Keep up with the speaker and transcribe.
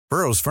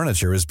Burrow's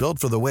furniture is built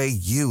for the way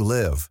you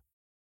live.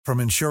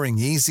 From ensuring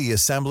easy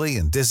assembly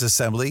and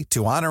disassembly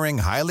to honoring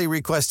highly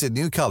requested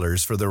new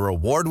colors for their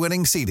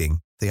award-winning seating,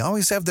 they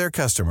always have their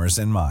customers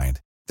in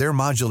mind. Their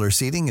modular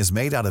seating is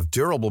made out of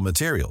durable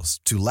materials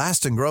to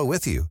last and grow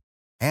with you.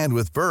 And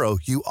with Burrow,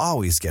 you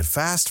always get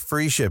fast,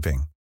 free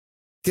shipping.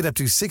 Get up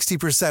to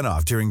 60%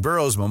 off during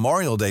Burrow's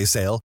Memorial Day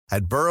sale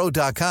at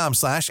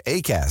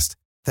burrow.com/ACAST.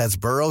 That's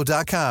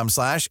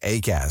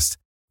burrow.com/ACAST.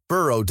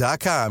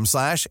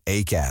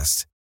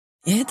 burrow.com/ACAST.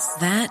 It's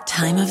that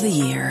time of the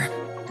year.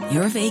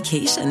 Your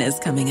vacation is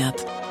coming up.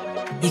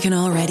 You can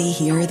already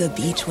hear the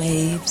beach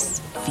waves,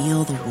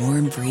 feel the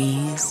warm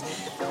breeze,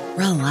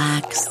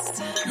 relax,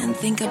 and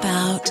think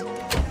about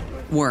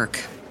work.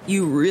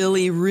 You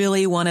really,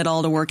 really want it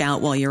all to work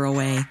out while you're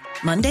away.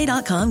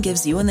 Monday.com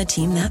gives you and the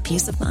team that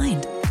peace of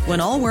mind.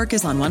 When all work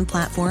is on one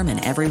platform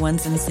and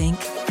everyone's in sync,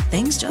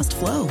 things just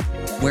flow.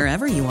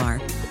 Wherever you are,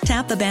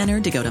 tap the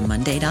banner to go to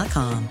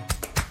Monday.com.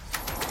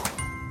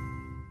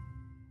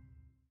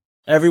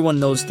 Everyone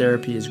knows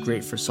therapy is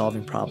great for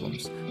solving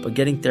problems, but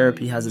getting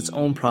therapy has its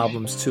own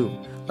problems too,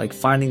 like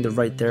finding the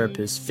right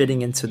therapist,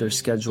 fitting into their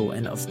schedule,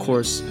 and of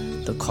course,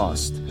 the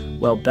cost.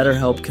 Well,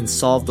 BetterHelp can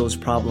solve those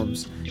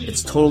problems.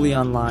 It's totally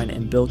online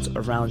and built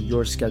around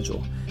your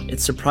schedule.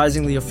 It's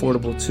surprisingly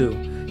affordable too.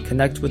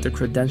 Connect with a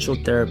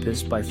credentialed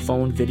therapist by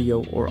phone,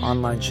 video, or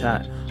online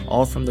chat,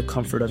 all from the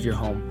comfort of your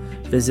home.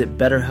 Visit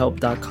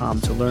BetterHelp.com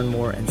to learn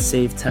more and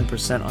save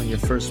 10% on your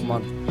first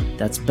month.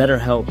 That's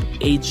BetterHelp,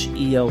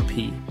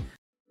 H-E-L-P.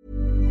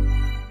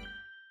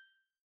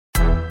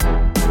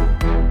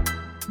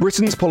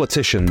 Britain's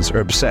politicians are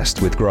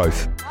obsessed with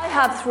growth. I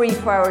have three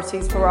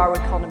priorities for our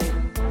economy.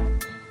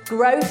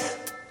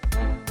 Growth,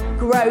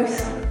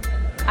 growth,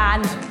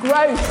 and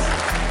growth.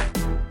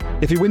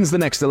 If he wins the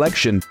next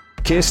election,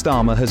 Keir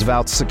Starmer has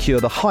vowed to secure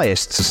the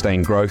highest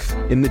sustained growth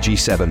in the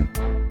G7.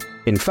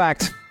 In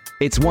fact,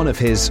 it's one of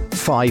his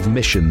 5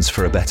 missions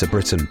for a better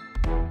Britain.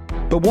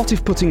 But what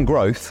if putting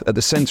growth at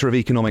the centre of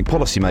economic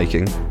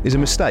policymaking is a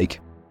mistake?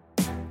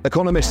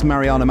 Economist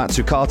Mariana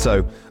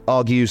Mazzucato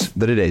argues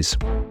that it is.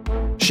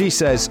 She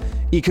says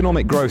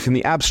economic growth in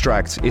the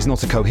abstract is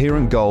not a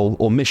coherent goal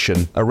or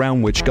mission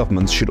around which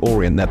governments should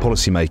orient their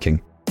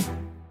policymaking.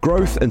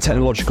 Growth and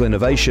technological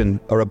innovation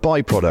are a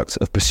byproduct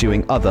of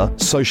pursuing other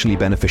socially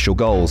beneficial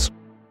goals.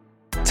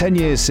 10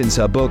 years since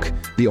her book,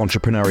 The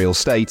Entrepreneurial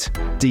State,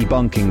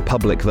 Debunking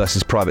Public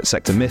versus Private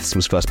Sector Myths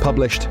was first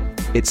published,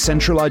 its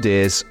central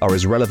ideas are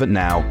as relevant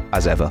now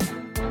as ever.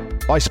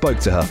 I spoke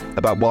to her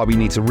about why we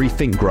need to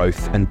rethink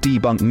growth and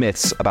debunk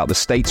myths about the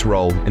state's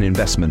role in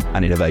investment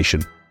and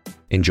innovation.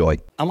 Enjoy.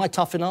 Am I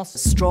tough enough?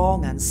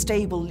 Strong and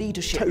stable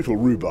leadership. Total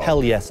rhubarb.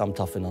 Hell yes, I'm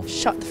tough enough.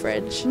 Shut the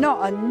fridge.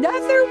 Not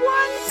another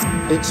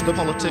one? It's the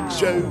Politics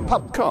Show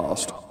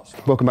podcast.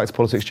 Welcome back to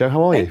Politics, Joe.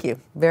 How are you? Thank you.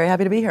 Very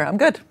happy to be here. I'm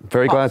good.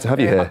 Very glad to have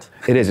you here. Hot.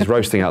 It is. It's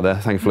roasting out there.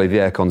 Thankfully, the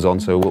aircon's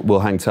on, so we'll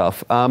hang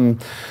tough.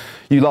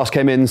 You last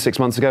came in 6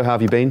 months ago. How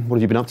have you been? What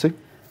have you been up to?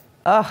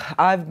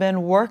 I've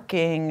been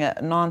working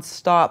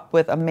non-stop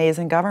with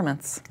amazing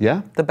governments.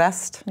 Yeah? The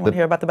best. You want to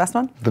hear about the best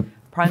one?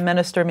 Prime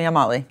Minister Mia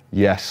Mottley.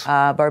 Yes.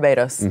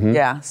 Barbados. Mm-hmm.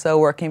 Yeah, so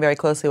working very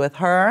closely with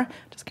her.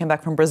 Just came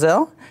back from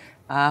Brazil,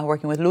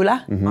 working with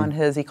Lula on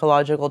his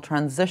ecological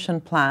transition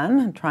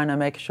plan, trying to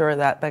make sure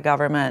that the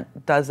government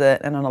does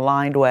it in an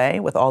aligned way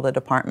with all the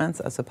departments,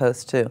 as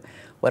opposed to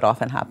what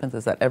often happens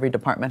is that every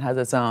department has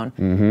its own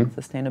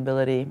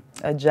sustainability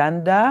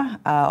agenda,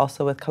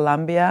 also with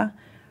Colombia.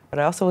 But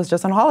I also was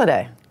just on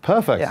holiday.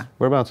 Perfect. Yeah.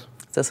 Whereabouts?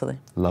 Sicily.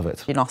 Love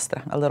it.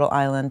 Nostra, a little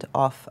island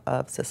off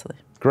of Sicily.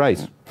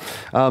 Great.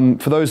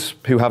 For those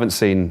who haven't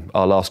seen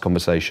our last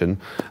conversation,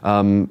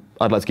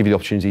 I'd like to give you the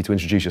opportunity to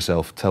introduce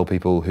yourself, tell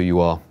people who you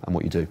are and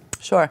what you do.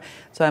 Sure.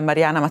 So I'm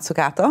Mariana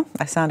Mazzucato.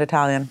 I sound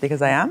Italian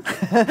because I am.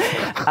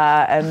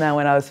 And then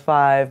when I was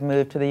 5,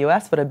 moved to the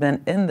US, but I've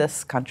been in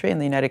this country, in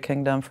the United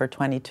Kingdom, for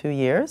 22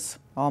 years.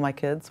 All my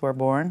kids were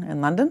born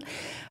in London.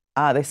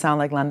 They sound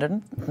like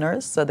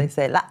Londoners, so they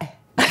say la.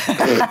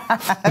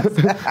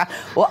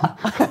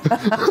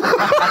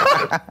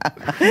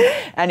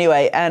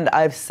 Anyway, and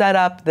I've set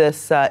up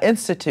this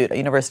institute at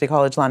University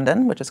College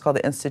London, which is called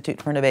the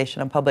Institute for Innovation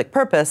and Public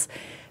Purpose,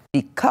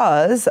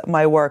 because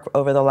my work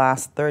over the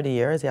last 30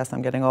 years, yes,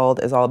 I'm getting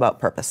old, is all about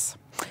purpose.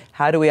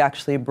 How do we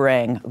actually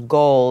bring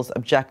goals,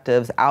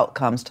 objectives,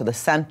 outcomes to the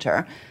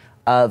center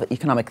of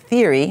economic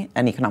theory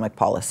and economic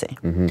policy?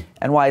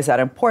 And why is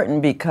that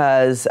important?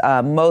 Because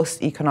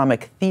most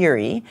economic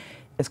theory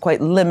is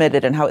quite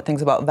limited in how it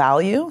thinks about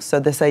value.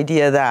 So this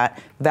idea that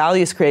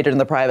value is created in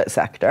the private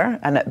sector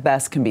and at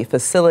best can be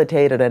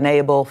facilitated,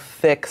 enabled,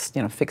 fixed,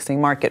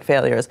 fixing market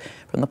failures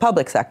from the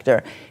public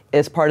sector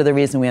is part of the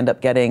reason we end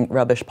up getting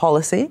rubbish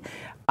policy,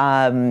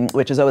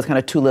 which is always kind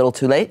of too little,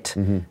 too late,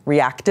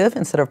 reactive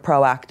instead of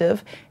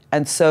proactive.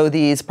 And so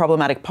these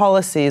problematic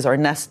policies are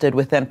nested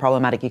within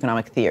problematic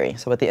economic theory.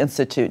 So what the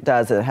Institute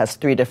does, it has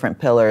 3 different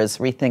pillars: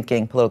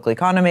 rethinking political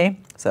economy,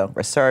 so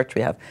research,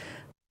 we have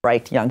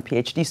bright young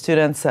PhD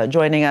students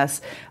joining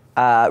us,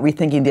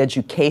 rethinking the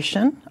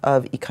education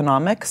of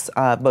economics,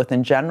 both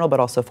in general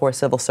but also for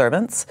civil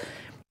servants,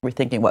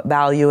 rethinking what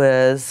value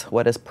is,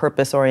 what is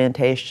purpose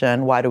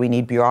orientation, why do we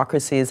need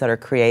bureaucracies that are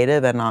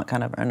creative and not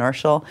kind of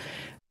inertial.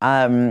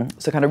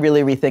 So kind of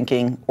really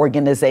rethinking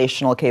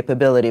organizational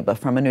capability, but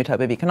from a new type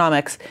of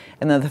economics.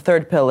 And then the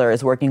third pillar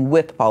is working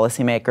with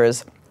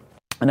policymakers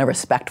in a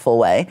respectful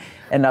way.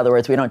 In other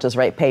words, we don't just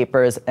write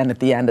papers and at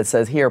the end it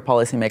says, here,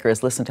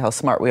 policymakers, listen to how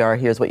smart we are,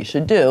 here's what you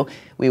should do.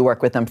 We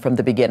work with them from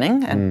the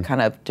beginning and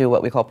kind of do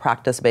what we call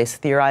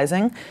practice-based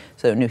theorizing.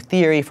 So new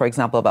theory, for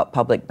example, about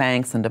public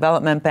banks and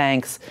development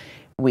banks.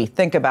 We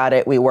think about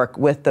it, we work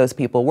with those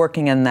people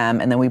working in them,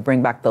 and then we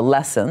bring back the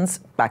lessons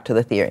back to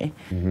the theory.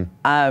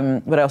 But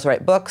I also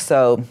write books,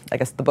 so I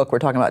guess the book we're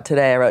talking about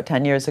today, I wrote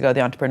 10 years ago, The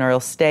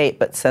Entrepreneurial State,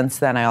 but since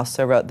then I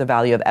also wrote The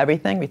Value of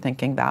Everything,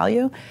 Rethinking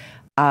Value.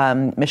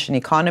 Mission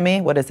Economy,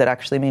 what does it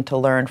actually mean to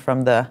learn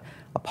from the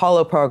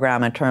Apollo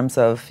program in terms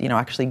of,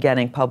 actually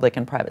getting public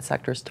and private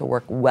sectors to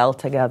work well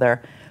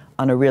together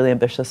on a really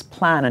ambitious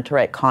plan and to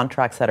write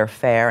contracts that are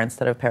fair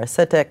instead of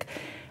parasitic.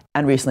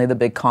 And recently the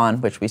Big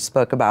Con, which we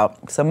spoke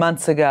about some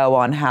months ago,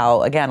 on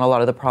how, again, a lot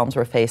of the problems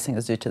we're facing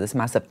is due to this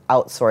massive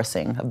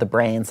outsourcing of the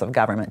brains of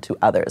government to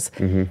others.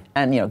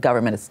 And,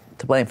 government is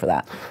to blame for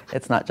that.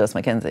 It's not just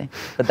McKinsey.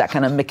 But that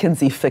kind of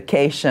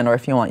McKinsey-fication, or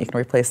if you want, you can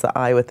replace the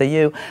I with the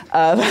U,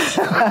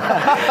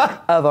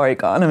 of our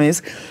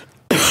economies.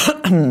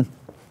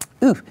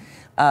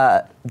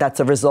 That's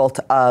a result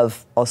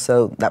of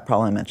also that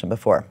problem I mentioned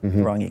before,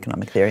 wrong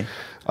economic theory.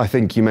 I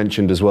think you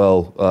mentioned as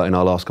well in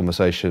our last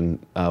conversation,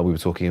 we were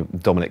talking,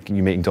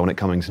 you meeting Dominic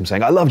Cummings and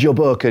saying, I loved your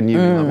book, and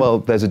well,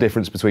 there's a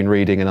difference between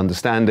reading and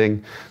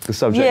understanding the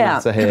subject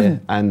matter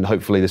here, and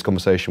hopefully this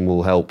conversation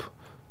will help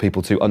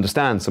people to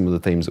understand some of the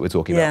themes that we're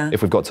talking about.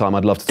 If we've got time,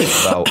 I'd love to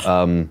talk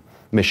about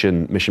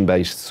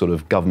mission-based sort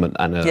of government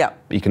and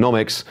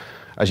economics.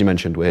 As you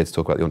mentioned, we're here to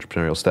talk about the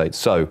entrepreneurial state.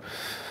 So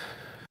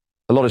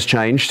a lot has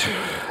changed,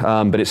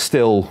 but it's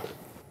still,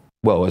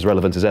 well, as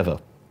relevant as ever,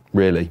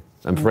 really.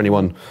 And for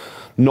anyone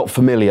not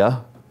familiar,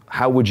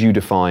 how would you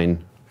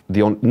define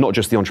not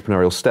just the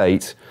entrepreneurial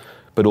state,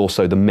 but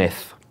also the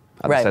myth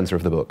at the center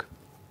of the book?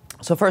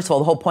 So first of all,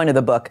 the whole point of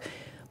the book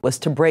was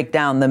to break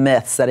down the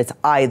myths that it's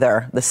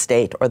either the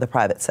state or the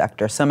private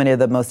sector. So many of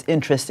the most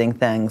interesting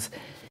things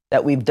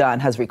that we've done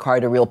has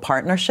required a real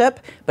partnership,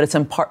 but it's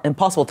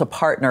impossible to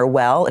partner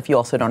well if you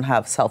also don't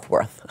have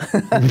self-worth,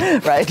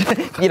 right?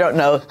 If you don't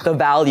know the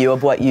value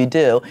of what you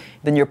do,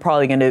 then you're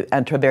probably going to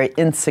enter a very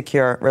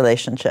insecure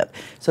relationship.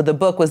 So the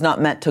book was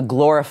not meant to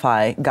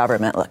glorify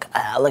government, look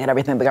at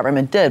everything the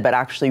government did, but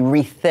actually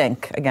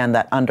rethink, again,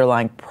 that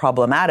underlying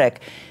problematic,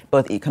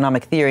 both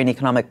economic theory and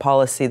economic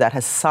policy that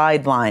has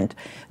sidelined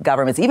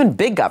governments. Even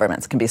big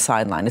governments can be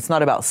sidelined. It's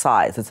not about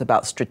size, it's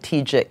about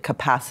strategic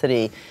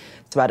capacity.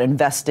 It's about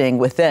investing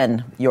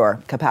within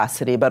your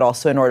capacity, but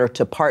also in order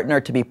to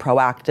partner, to be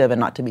proactive and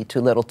not to be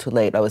too little too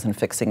late. I was in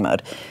fixing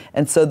mode.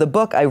 And so the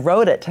book, I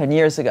wrote it 10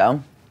 years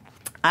ago.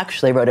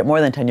 Actually, I wrote it more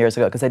than 10 years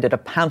ago because I did a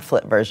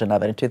pamphlet version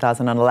of it in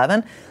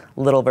 2011,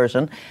 little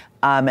version.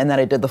 And then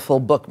I did the full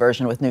book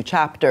version with new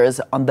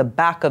chapters on the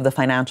back of the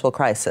financial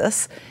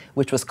crisis,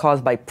 which was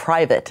caused by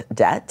private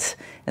debt.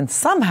 And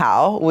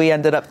somehow we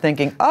ended up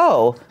thinking,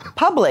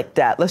 public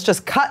debt, let's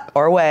just cut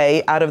our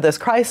way out of this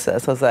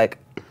crisis. I was like,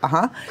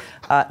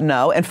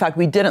 no. In fact,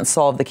 we didn't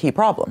solve the key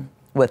problem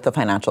with the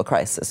financial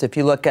crisis. If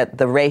you look at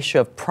the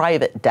ratio of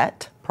private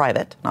debt,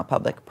 private, not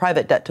public,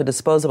 private debt to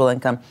disposable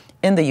income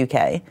in the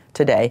UK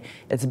today,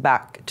 it's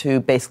back to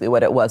basically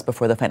what it was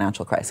before the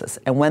financial crisis.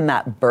 And when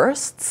that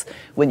bursts,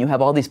 when you have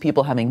all these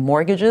people having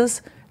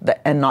mortgages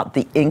and not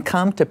the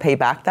income to pay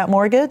back that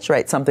mortgage,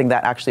 right? Something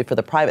that actually for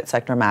the private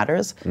sector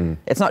matters.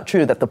 It's not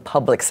true that the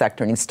public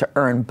sector needs to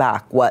earn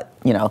back what,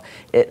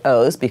 it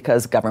owes,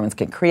 because governments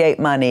can create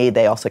money.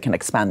 They also can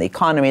expand the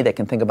economy. They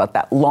can think about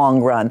that long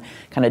run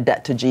kind of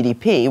debt to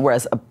GDP.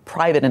 Whereas a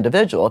private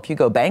individual, if you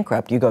go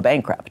bankrupt, you go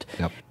bankrupt.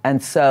 Yep.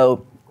 And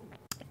so,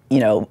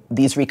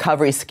 these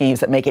recovery schemes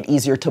that make it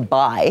easier to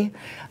buy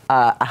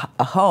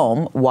a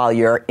home while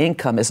your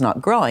income is not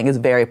growing is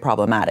very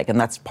problematic. And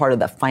that's part of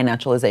the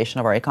financialization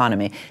of our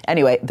economy.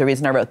 Anyway, the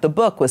reason I wrote the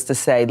book was to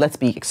say, let's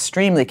be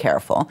extremely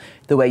careful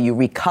the way you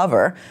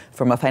recover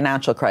from a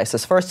financial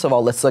crisis. First of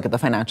all, let's look at the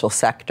financial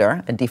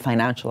sector and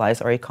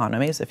definancialize our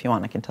economies. If you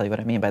want, I can tell you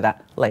what I mean by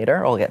that later,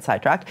 or I'll get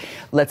sidetracked.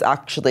 Let's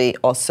actually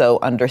also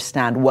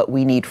understand what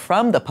we need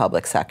from the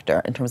public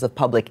sector in terms of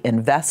public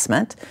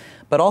investment,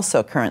 but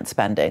also current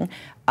spending,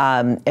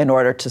 in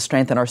order to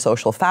strengthen our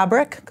social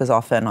fabric, because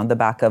often on the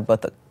back of both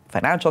the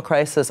financial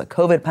crisis, a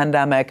COVID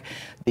pandemic,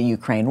 the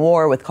Ukraine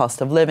war with cost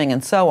of living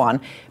and so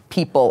on,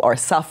 people are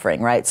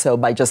suffering, right? So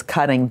by just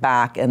cutting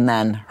back and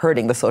then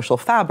hurting the social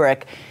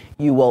fabric,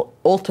 you will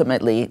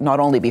ultimately not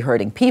only be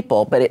hurting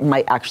people, but it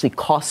might actually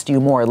cost you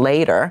more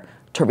later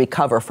to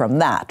recover from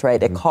that,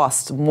 right? It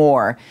costs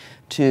more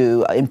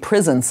to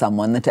imprison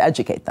someone than to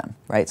educate them,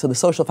 right? So the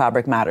social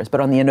fabric matters.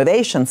 But on the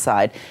innovation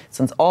side,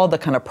 since all the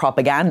kind of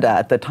propaganda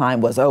at the time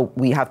was,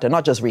 we have to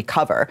not just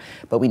recover,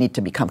 but we need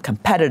to become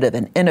competitive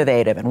and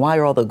innovative, and why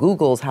are all the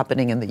Googles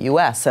happening in the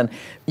US? And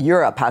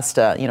Europe has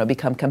to,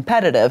 become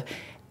competitive.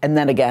 And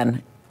then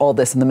again, all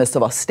this in the midst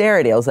of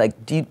austerity. I was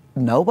like, do you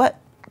know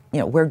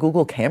where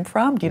Google came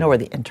from? Do you know where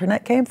the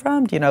internet came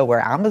from? Do you know where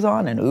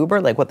Amazon and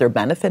Uber, like what they're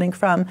benefiting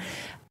from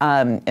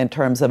in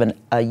terms of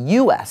a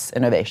U.S.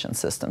 innovation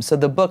system? So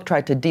the book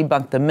tried to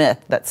debunk the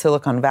myth that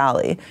Silicon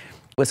Valley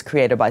was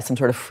created by some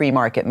sort of free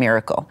market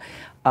miracle.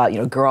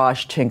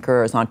 Garage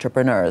tinkers,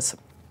 entrepreneurs.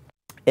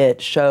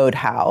 It showed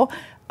how,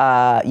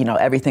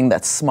 everything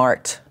that's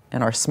smart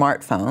in our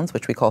smartphones,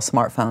 which we call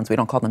smartphones, we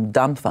don't call them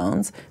dumb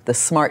phones, the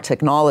smart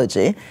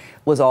technology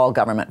was all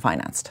government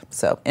financed.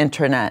 So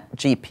internet,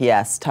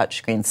 GPS,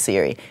 touchscreen,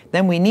 Siri.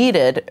 Then we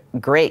needed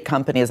great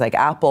companies like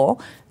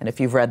Apple, and if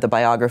you've read the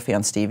biography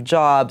on Steve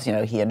Jobs,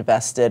 he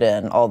invested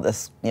in all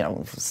this,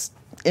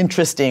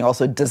 interesting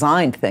also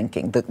design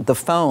thinking. The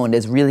phone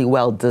is really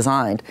well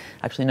designed.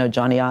 I actually know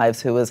Johnny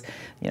Ives, who was,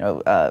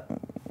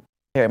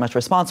 very much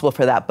responsible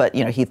for that, but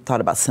he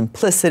thought about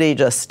simplicity,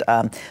 just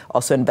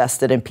also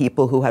invested in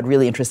people who had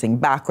really interesting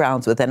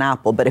backgrounds within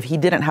Apple. But if he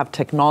didn't have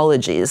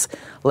technologies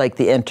like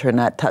the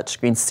internet,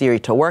 touchscreen, Siri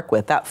to work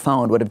with, that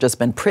phone would have just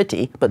been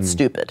pretty, but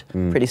stupid.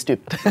 Pretty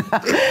stupid.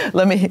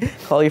 Let me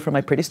call you from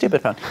my pretty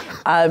stupid phone.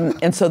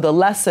 And so the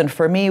lesson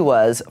for me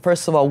was,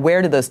 first of all,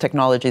 where did those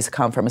technologies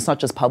come from? It's not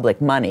just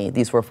public money.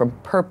 These were from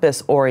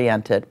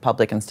purpose-oriented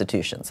public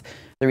institutions.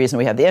 The reason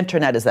we have the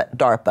internet is that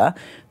DARPA,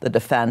 the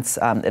Defense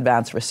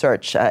Advanced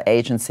Research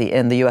Agency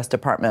in the U.S.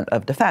 Department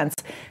of Defense,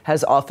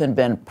 has often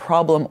been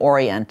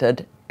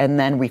problem-oriented and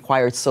then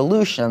required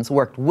solutions,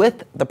 worked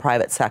with the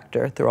private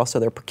sector through also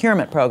their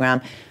procurement program.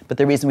 But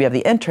the reason we have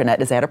the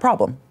internet is they had a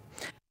problem.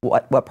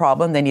 What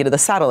problem? They needed the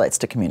satellites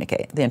to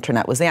communicate. The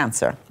internet was the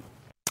answer.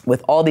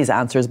 With all these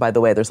answers, by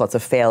the way, there's lots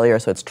of failure,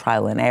 so it's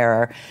trial and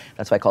error.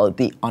 That's why I call it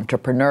the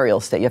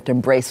entrepreneurial state. You have to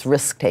embrace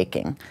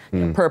risk-taking.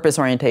 Purpose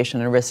orientation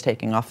and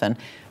risk-taking often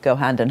go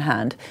hand in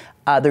hand.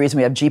 The reason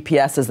we have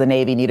GPS is the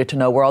Navy needed to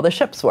know where all the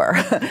ships were,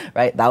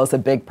 right? That was a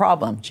big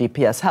problem.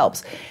 GPS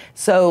helps.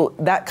 So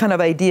that kind of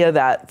idea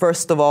that,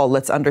 first of all,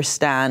 let's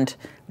understand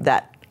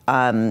that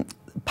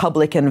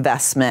public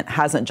investment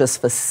hasn't just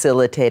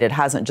facilitated,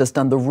 hasn't just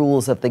done the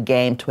rules of the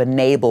game to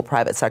enable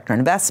private sector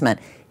investment.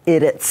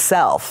 It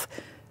itself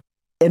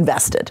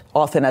invested,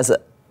 often as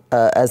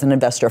an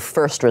investor of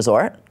first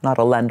resort, not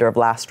a lender of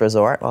last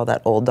resort, all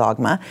that old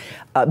dogma,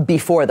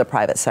 before the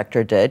private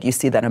sector did. You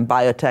see that in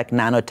biotech,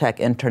 nanotech,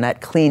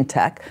 internet, clean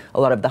tech. A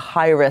lot of the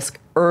high-risk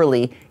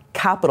early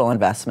capital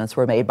investments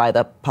were made by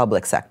the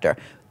public sector.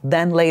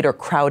 Then later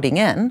crowding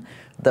in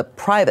the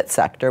private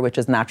sector, which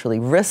is naturally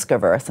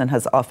risk-averse and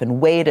has often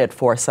waited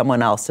for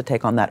someone else to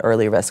take on that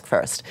early risk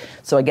first.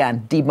 So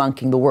again,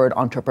 debunking the word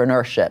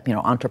entrepreneurship,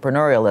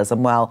 entrepreneurialism,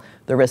 well,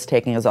 the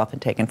risk-taking is often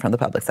taken from the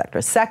public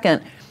sector.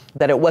 Second,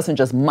 that it wasn't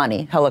just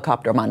money,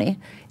 helicopter money.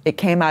 It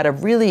came out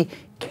of really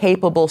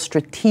capable,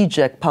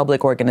 strategic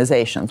public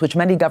organizations, which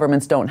many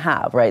governments don't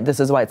have, right? This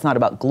is why it's not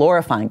about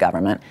glorifying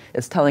government.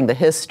 It's telling the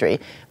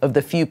history of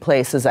the few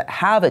places that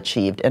have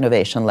achieved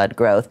innovation-led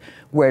growth.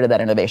 Where did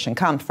that innovation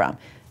come from?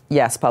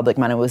 Yes, public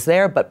money was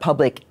there, but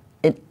public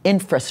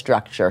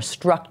infrastructure,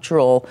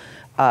 structural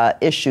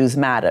issues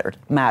mattered.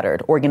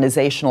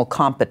 Organizational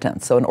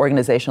competence. So an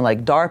organization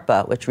like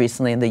DARPA, which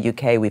recently in the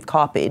UK we've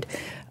copied,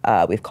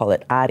 we've called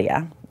it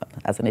ARIA.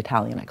 As an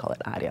Italian, I call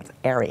it ARIA. It's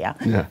area.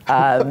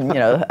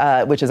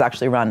 Yeah. Which is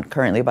actually run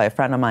currently by a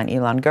friend of mine,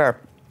 Elon Gur.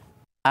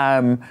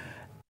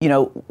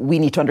 We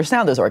need to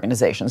understand those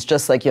organizations,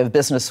 just like you have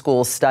business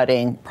schools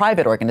studying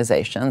private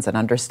organizations and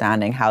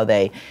understanding how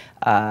they,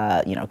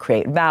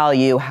 create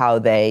value, how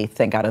they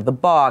think out of the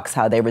box,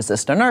 how they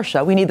resist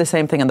inertia. We need the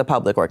same thing in the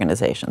public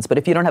organizations. But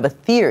if you don't have a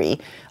theory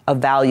of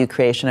value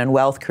creation and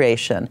wealth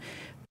creation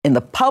in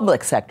the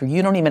public sector,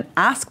 you don't even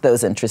ask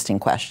those interesting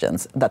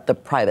questions that the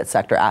private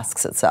sector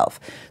asks itself.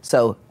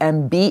 So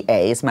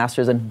MBAs,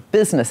 Masters in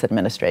Business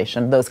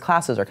Administration, those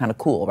classes are kind of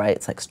cool, right?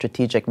 It's like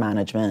strategic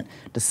management,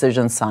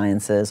 decision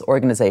sciences,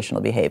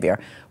 organizational behavior.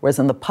 Whereas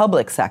in the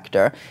public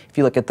sector, if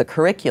you look at the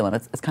curriculum,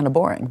 it's kind of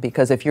boring,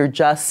 because if you're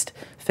just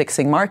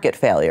fixing market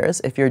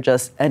failures, if you're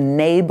just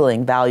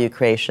enabling value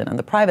creation in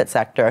the private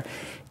sector,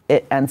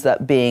 it ends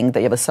up being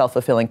that you have a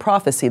self-fulfilling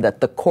prophecy that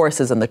the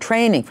courses and the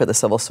training for the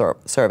civil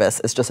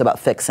service is just about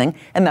fixing,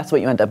 and that's what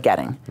you end up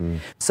getting.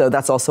 So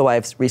that's also why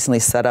I've recently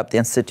set up the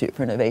Institute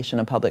for Innovation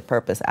and Public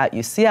Purpose at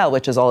UCL,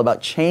 which is all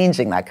about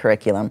changing that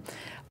curriculum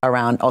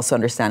around also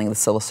understanding the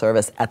civil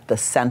service at the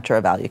center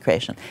of value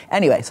creation.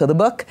 Anyway, so the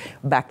book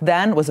back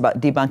then was about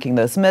debunking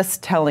those myths,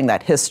 telling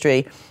that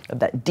history of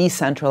that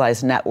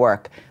decentralized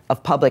network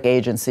of public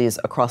agencies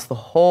across the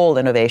whole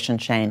innovation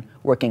chain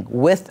working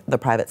with the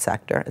private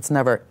sector. It's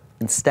never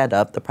instead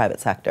of the private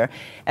sector,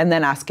 and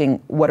then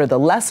asking what are the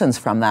lessons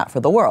from that for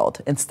the world,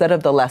 instead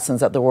of the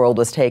lessons that the world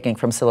was taking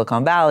from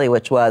Silicon Valley,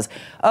 which was,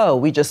 oh,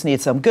 we just need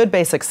some good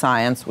basic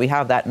science, we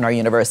have that in our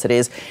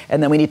universities,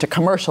 and then we need to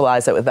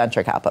commercialize it with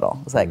venture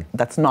capital. It's like,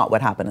 that's not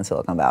what happened in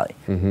Silicon Valley.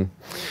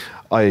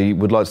 I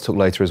would like to talk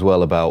later as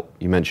well about,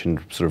 you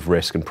mentioned sort of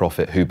risk and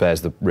profit, who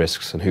bears the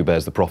risks and who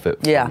bears the profit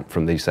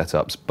from these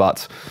setups.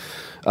 But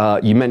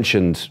you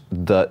mentioned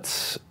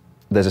that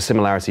there's a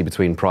similarity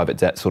between private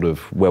debt, sort of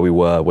where we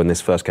were when this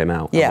first came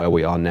out and where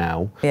we are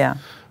now.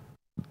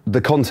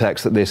 the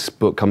context that this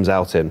book comes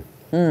out in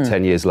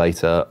 10 years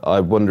later, I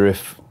wonder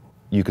if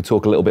you could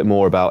talk a little bit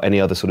more about any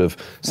other sort of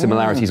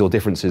similarities or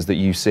differences that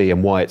you see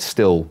and why it's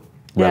still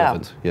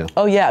relevant. Yeah.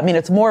 Oh, yeah. I mean,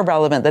 it's more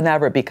relevant than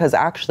ever because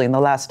actually in the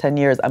last 10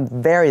 years, I'm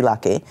very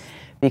lucky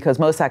because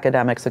most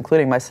academics,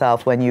 including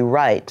myself, when you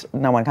write,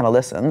 no one kind of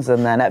listens.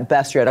 And then at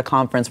best, you're at a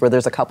conference where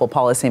there's a couple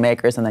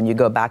policymakers and then you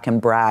go back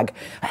and brag,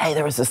 hey,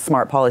 there was this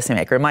smart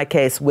policymaker. In my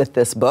case, with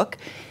this book,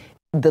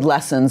 the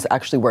lessons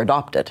actually were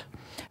adopted.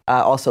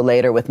 Also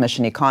later with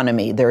mission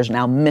economy, there's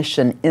now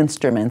mission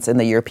instruments in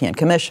the European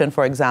Commission,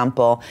 for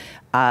example.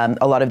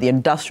 A lot of the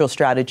industrial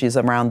strategies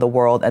around the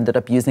world ended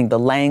up using the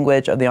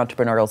language of the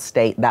entrepreneurial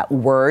state. That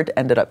word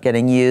ended up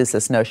getting used,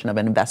 this notion of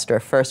an investor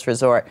of first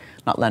resort,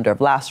 not lender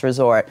of last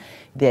resort.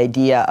 The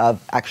idea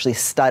of actually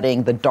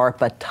studying the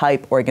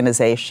DARPA-type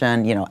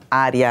organization,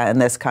 ADIA in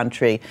this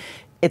country.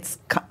 It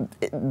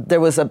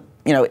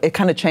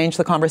kind of changed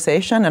the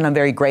conversation, and I'm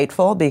very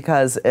grateful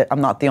because I'm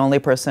not the only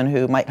person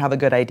who might have a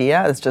good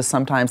idea. It's just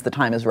sometimes the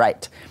time is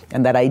right,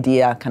 and that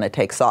idea kind of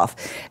takes off.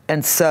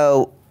 And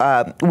so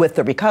with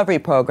the recovery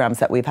programs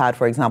that we've had,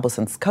 for example,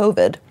 since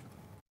COVID,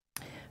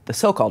 the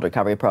so-called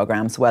recovery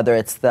programs, whether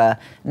it's the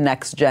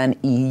Next Gen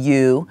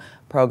EU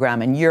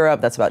program in Europe,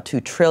 that's about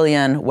 $2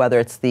 trillion, whether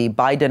it's the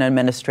Biden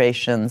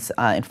administration's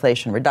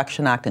Inflation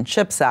Reduction Act and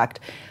CHIPS Act,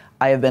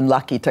 I have been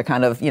lucky to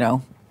kind of,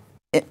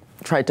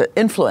 try to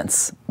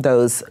influence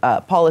those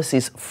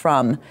policies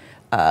from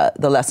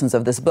the lessons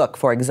of this book.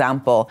 For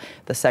example,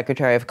 the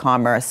Secretary of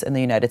Commerce in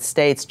the United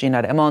States,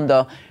 Gina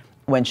Raimondo,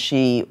 when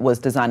she was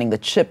designing the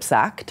CHIPS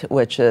Act,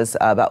 which is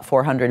about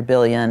 $400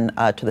 billion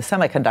to the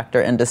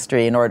semiconductor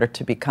industry in order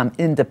to become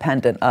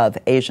independent of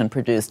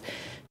Asian-produced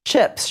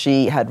chips,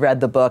 she had read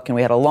the book, and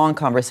we had a long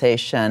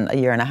conversation a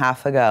year and a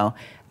half ago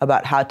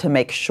about how to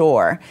make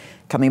sure,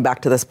 coming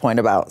back to this point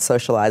about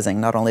socializing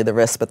not only the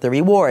risks but the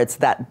rewards,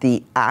 that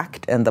the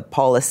act and the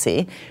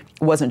policy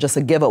wasn't just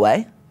a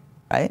giveaway,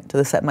 right, to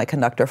the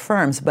semiconductor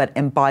firms, but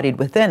embodied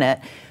within it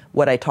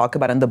what I talk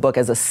about in the book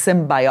as a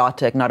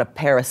symbiotic, not a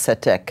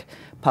parasitic,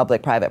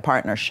 public-private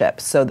partnership.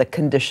 So the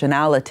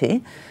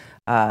conditionality,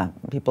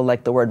 people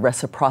like the word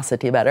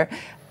reciprocity better,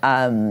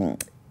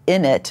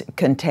 in it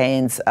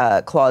contains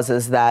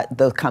clauses that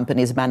those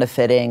companies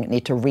benefiting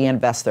need to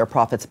reinvest their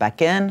profits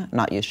back in,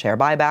 not use share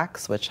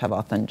buybacks, which have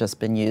often just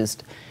been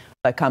used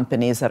by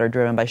companies that are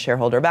driven by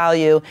shareholder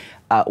value.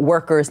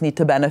 Workers need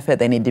to benefit.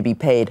 They need to be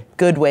paid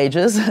good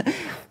wages.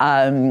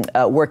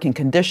 Working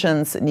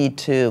conditions need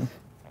to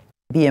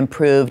be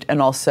improved,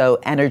 and also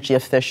energy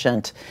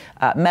efficient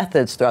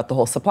methods throughout the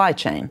whole supply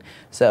chain.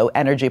 So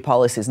energy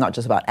policy is not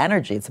just about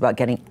energy, it's about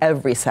getting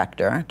every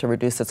sector to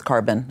reduce its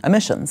carbon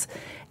emissions.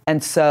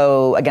 And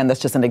so, again,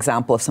 that's just an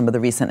example of some of the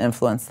recent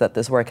influence that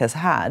this work has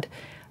had.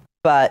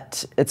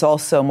 But it's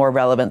also more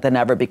relevant than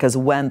ever because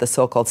when the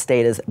so-called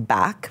state is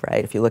back,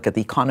 right, if you look at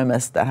The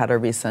Economist that had a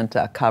recent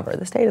cover,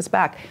 the state is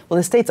back. Well,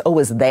 the state's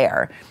always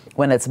there.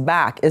 When it's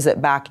back, is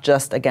it back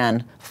just,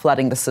 again,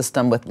 flooding the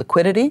system with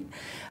liquidity?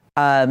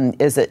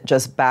 Is it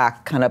just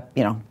back kind of,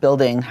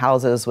 building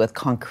houses with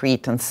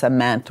concrete and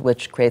cement,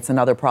 which creates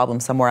another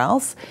problem somewhere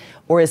else?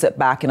 Or is it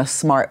back in a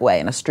smart way,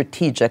 in a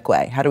strategic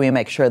way? How do we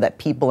make sure that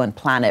people and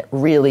planet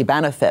really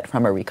benefit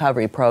from a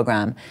recovery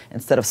program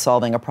instead of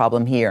solving a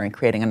problem here and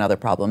creating another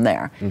problem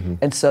there? Mm-hmm.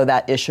 And so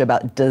that issue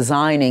about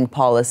designing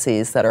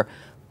policies that are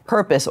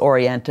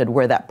purpose-oriented,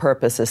 where that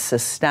purpose is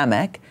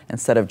systemic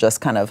instead of just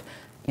kind of,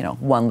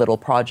 one little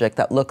project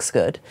that looks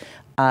good,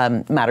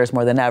 matters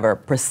more than ever,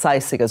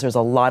 precisely because there's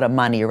a lot of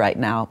money right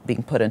now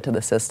being put into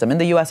the system. In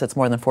the US, it's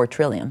more than $4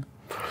 trillion.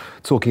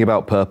 Talking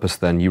about purpose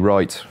then, you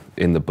write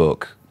in the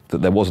book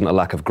that there wasn't a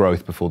lack of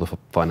growth before the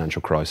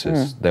financial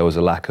crisis. There was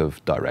a lack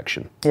of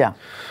direction. Yeah.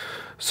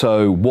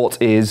 So what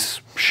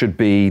should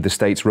be the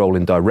state's role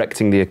in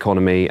directing the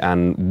economy,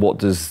 and what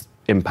does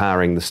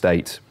empowering the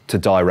state to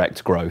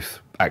direct growth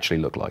actually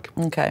look like?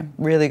 Okay,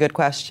 really good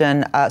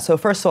question. So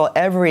first of all,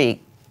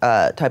 every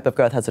type of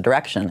growth has a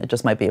direction. It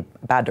just might be a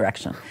bad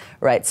direction,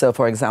 right? So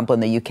for example, in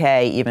the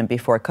UK, even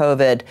before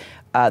COVID,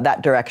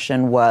 that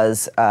direction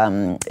was,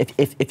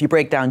 if you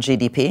break down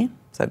GDP,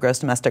 so gross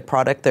domestic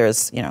product,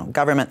 there's,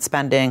 government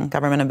spending,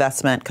 government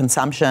investment,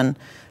 consumption,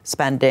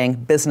 spending,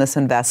 business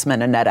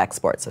investment, and net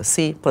exports. So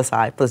C plus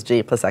I plus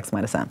G plus X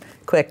minus M.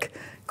 Quick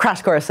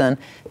crash course in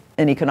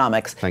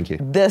economics. Thank you.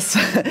 This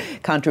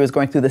country was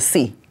going through the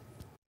C,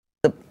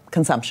 the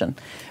consumption,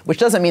 which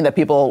doesn't mean that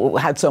people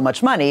had so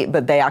much money,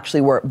 but they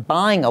actually were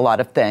buying a lot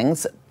of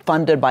things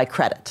funded by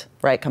credit,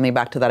 right? Coming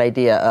back to that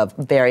idea of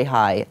very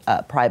high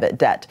private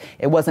debt.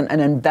 It wasn't an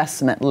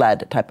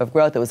investment-led type of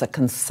growth. It was a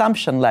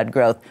consumption-led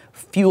growth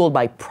fueled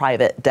by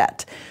private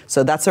debt.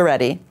 So that's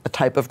already a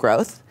type of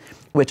growth,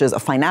 which is a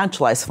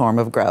financialized form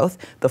of growth.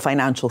 The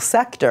financial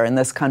sector in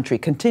this country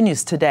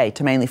continues today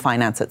to mainly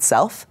finance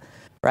itself,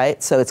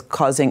 right? So it's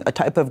causing a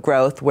type of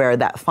growth where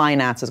that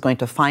finance is going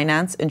to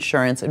finance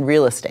insurance and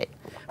real estate.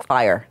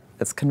 Fire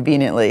It's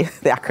conveniently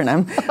the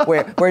acronym,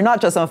 where we're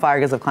not just on fire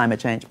because of climate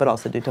change, but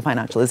also due to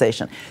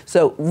financialization.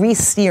 So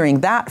re-steering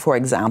that, for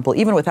example,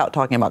 even without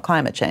talking about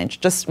climate change,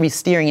 just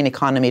re-steering an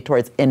economy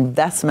towards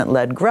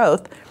investment-led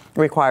growth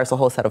requires a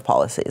whole set of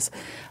policies.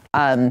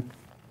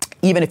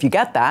 Even if you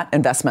get that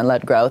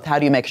investment-led growth, how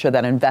do you make sure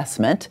that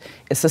investment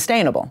is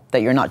sustainable?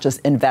 That you're not just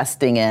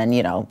investing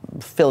in,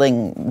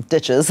 filling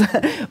ditches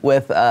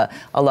with a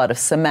lot of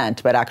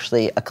cement, but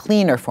actually a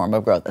cleaner form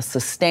of growth, a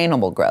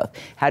sustainable growth.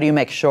 How do you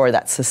make sure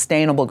that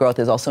sustainable growth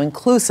is also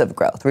inclusive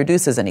growth,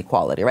 reduces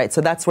inequality, right?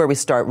 So that's where we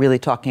start really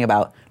talking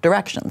about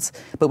directions.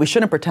 But we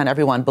shouldn't pretend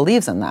everyone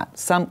believes in that.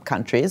 Some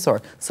countries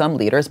or some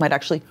leaders might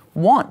actually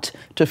want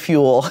to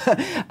fuel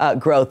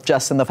growth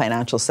just in the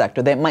financial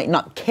sector. They might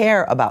not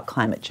care about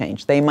climate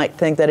change. They might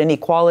think that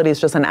inequality is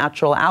just a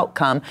natural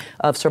outcome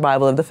of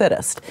survival of the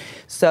fittest.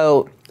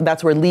 So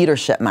that's where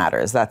leadership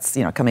matters. That's,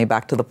 coming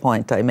back to the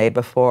point I made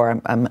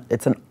before.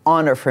 It's an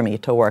honor for me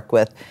to work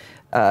with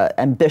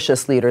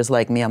ambitious leaders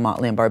like Mia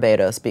Mottley in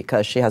Barbados,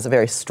 because she has a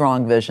very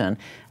strong vision,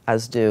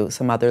 as do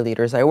some other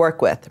leaders I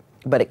work with.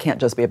 But it can't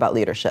just be about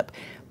leadership.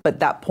 But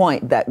that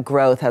point that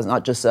growth has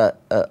not just a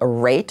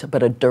rate,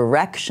 but a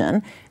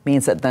direction,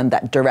 means that then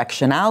that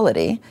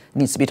directionality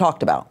needs to be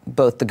talked about,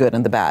 both the good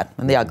and the bad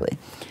and the ugly.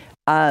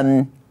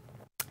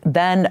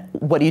 Then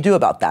what do you do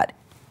about that?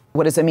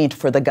 What does it mean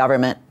for the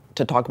government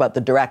to talk about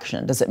the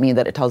direction? Does it mean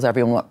that it tells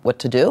everyone what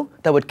to do?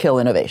 That would kill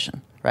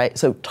innovation, right?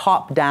 So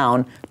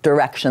top-down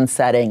direction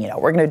setting,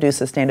 we're going to do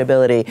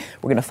sustainability,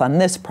 we're going to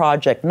fund this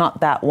project, not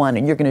that one,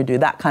 and you're going to do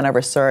that kind of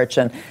research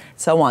and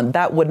so on.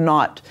 That would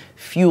not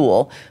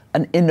fuel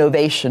an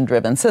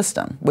innovation-driven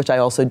system, which I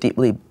also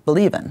deeply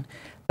believe in.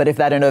 But if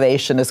that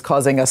innovation is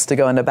causing us to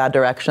go in a bad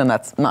direction,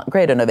 that's not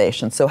great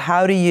innovation. So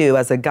how do you,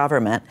 as a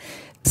government,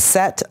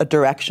 set a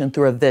direction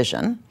through a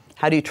vision?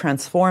 How do you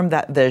transform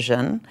that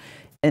vision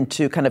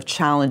into kind of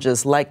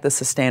challenges like the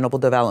Sustainable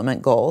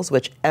Development Goals,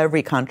 which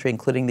every country,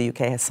 including the UK,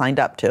 has signed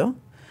up to?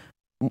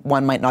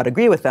 One might not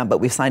agree with them, but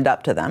we've signed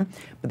up to them.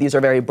 But these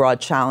are very broad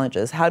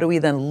challenges. How do we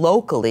then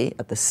locally,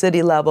 at the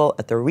city level,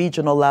 at the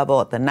regional level,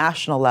 at the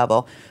national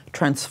level,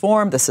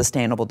 transform the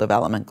Sustainable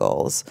Development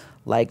Goals,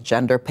 like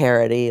gender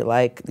parity,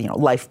 like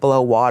life below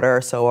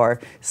water, so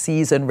our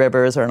seas and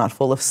rivers are not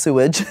full of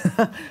sewage,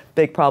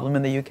 big problem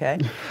in the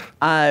UK,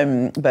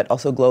 but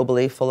also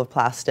globally full of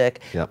plastic.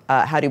 Yep.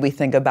 How do we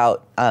think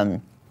about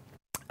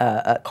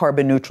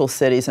carbon neutral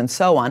cities and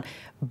so on,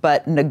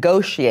 but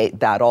negotiate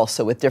that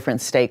also with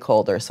different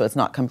stakeholders, so it's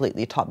not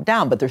completely top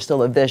down, but there's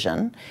still a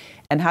vision.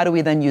 And how do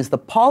we then use the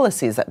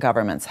policies that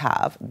governments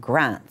have,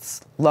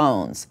 grants,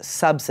 loans,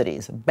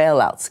 subsidies,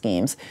 bailout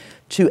schemes,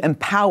 to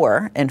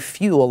empower and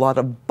fuel a lot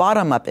of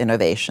bottom-up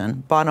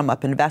innovation,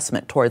 bottom-up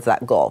investment towards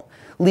that goal,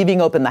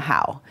 leaving open the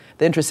how.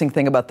 The interesting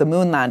thing about the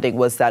moon landing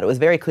was that it was a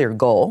very clear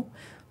goal,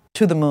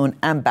 to the moon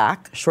and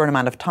back, short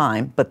amount of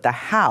time, but the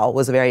how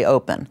was very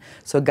open.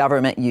 So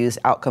government used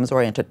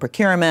outcomes-oriented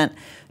procurement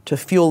to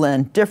fuel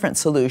in different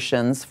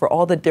solutions for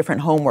all the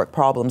different homework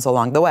problems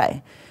along the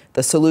way.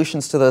 The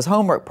solutions to those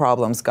homework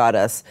problems got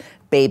us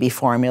baby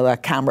formula,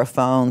 camera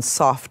phones,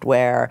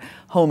 software,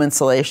 home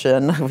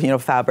insulation,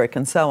 fabric,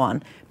 and so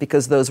on,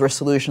 because those were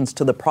solutions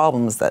to the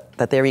problems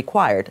that they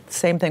required.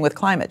 Same thing with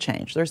climate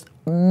change. There's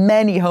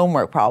many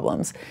homework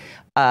problems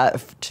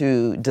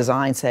to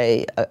design,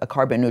 say, a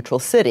carbon neutral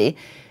city.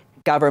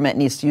 Government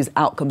needs to use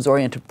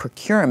outcomes-oriented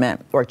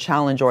procurement or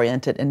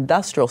challenge-oriented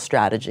industrial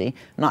strategy,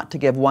 not to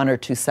give one or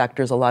two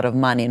sectors a lot of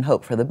money and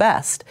hope for the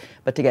best,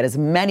 but to get as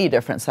many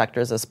different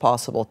sectors as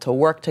possible to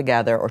work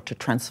together or to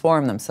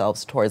transform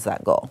themselves towards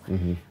that goal.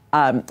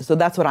 Mm-hmm. So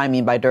that's what I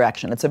mean by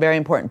direction. It's a very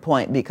important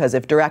point, because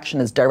if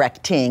direction is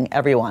directing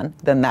everyone,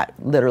 then that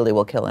literally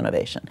will kill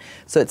innovation.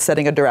 So it's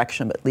setting a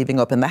direction, but leaving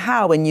open the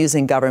how and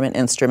using government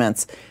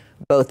instruments,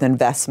 both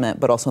investment,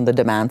 but also on the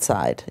demand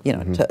side,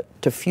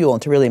 to fuel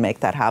and to really make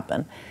that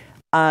happen.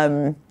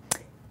 And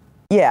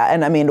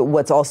I mean,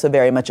 what's also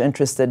very much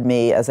interested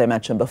me, as I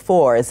mentioned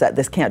before, is that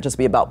this can't just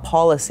be about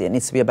policy. It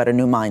needs to be about a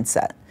new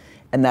mindset.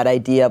 And that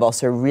idea of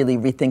also really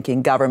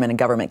rethinking government and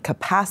government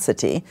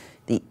capacity,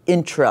 the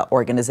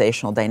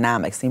intra-organizational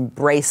dynamics, the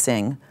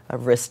embracing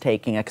of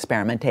risk-taking,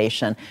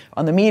 experimentation.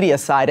 On the media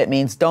side, it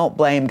means don't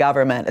blame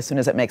government as soon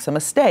as it makes a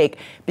mistake,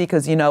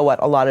 because you know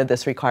what, a lot of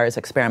this requires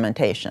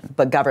experimentation.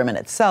 But government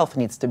itself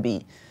needs to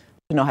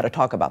know how to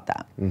talk about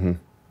that.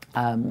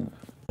 Mm-hmm.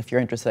 If you're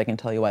interested, I can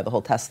tell you why the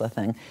whole Tesla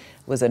thing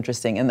was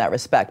interesting in that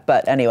respect.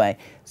 But anyway,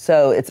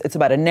 so it's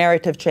about a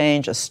narrative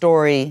change, a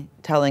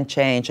storytelling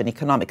change, an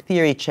economic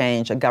theory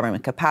change, a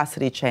government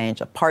capacity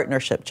change, a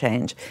partnership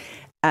change.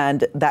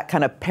 And that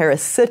kind of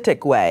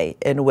parasitic way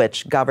in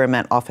which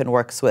government often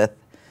works with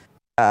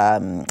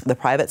the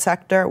private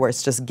sector, where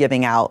it's just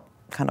giving out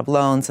kind of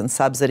loans and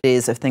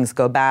subsidies. If things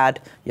go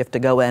bad, you have to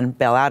go in,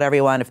 bail out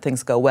everyone. If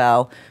things go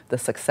well, the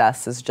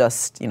success is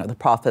just, the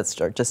profits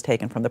are just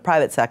taken from the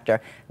private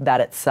sector.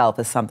 That itself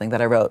is something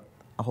that I wrote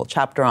a whole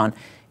chapter on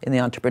in the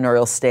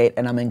entrepreneurial state,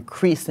 and I'm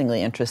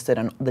increasingly interested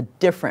in the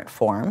different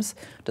forms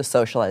to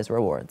socialize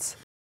rewards.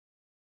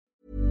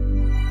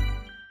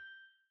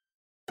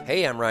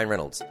 Hey, I'm Ryan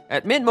Reynolds.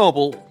 At Mint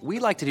Mobile, we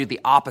like to do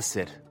the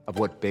opposite of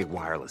what Big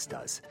Wireless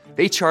does.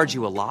 They charge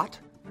you a lot,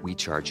 we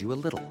charge you a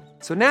little.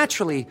 So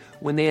naturally,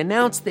 when they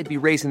announced they'd be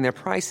raising their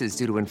prices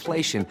due to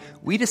inflation,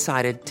 we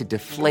decided to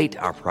deflate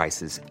our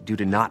prices due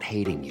to not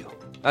hating you.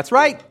 That's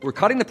right. We're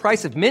cutting the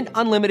price of Mint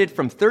Unlimited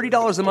from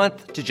 $30 a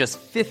month to just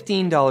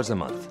 $15 a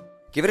month.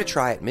 Give it a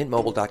try at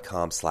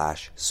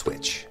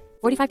mintmobile.com/switch.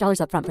 $45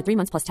 up front for 3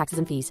 months plus taxes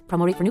and fees.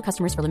 Promo rate for new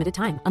customers for limited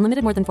time.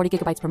 Unlimited more than 40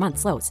 gigabytes per month.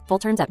 Slows full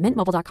terms at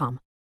mintmobile.com.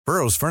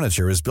 Burrow's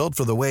furniture is built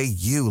for the way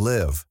you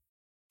live.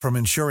 From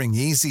ensuring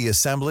easy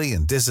assembly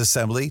and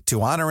disassembly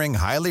to honoring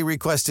highly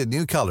requested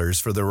new colors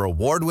for their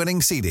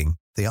award-winning seating,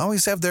 they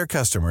always have their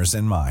customers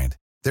in mind.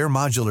 Their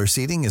modular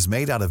seating is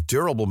made out of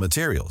durable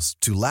materials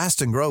to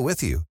last and grow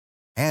with you.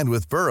 And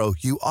with Burrow,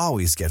 you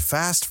always get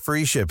fast,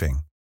 free shipping.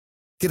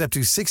 Get up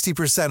to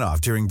 60%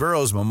 off during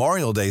Burrow's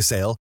Memorial Day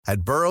sale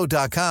at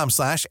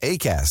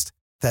burrow.com/ACAST.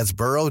 That's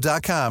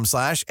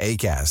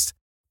burrow.com/ACAST.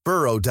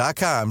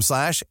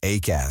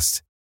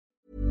 burrow.com/ACAST.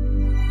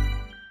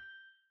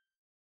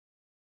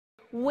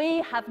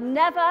 We have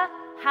never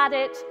had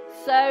it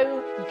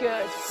so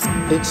good.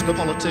 It's the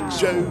Politics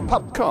Show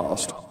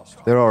podcast.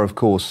 There are, of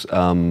course,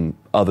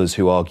 others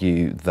who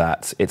argue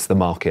that it's the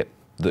market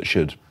that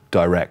should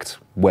direct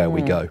where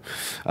we go.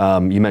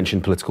 You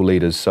mentioned political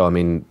leaders, so I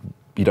mean,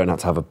 you don't have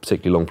to have a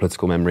particularly long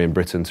political memory in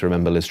Britain to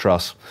remember Liz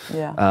Truss.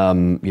 Yeah.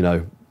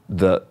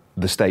 That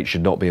the state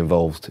should not be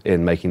involved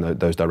in making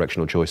those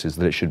directional choices,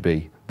 that it should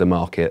be the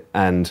market.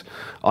 And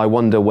I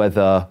wonder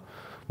whether,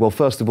 well,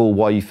 first of all,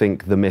 why you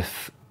think the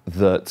myth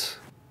that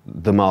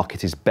the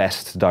market is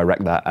best to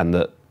direct that and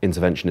that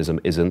interventionism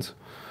isn't,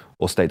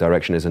 or state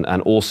direction isn't,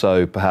 and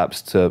also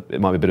perhaps it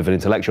might be a bit of an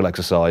intellectual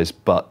exercise,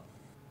 but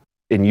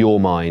in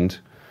your mind,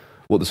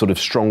 what the sort of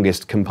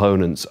strongest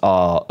components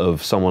are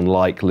of someone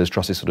like Liz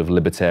Truss's sort of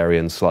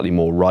libertarian, slightly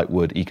more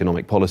rightward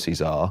economic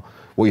policies are,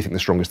 what you think the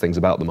strongest things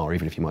about them are,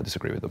 even if you might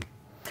disagree with them.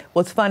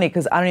 Well, it's funny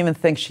because I don't even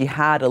think she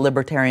had a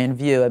libertarian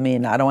view. I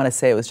mean, I don't want to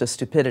say it was just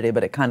stupidity,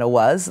 but it kind of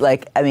was.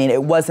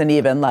 It wasn't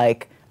even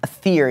like a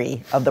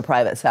theory of the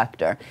private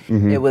sector.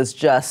 Mm-hmm. It was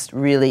just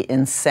really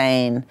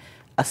insane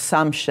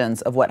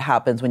assumptions of what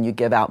happens when you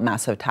give out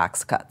massive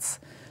tax cuts.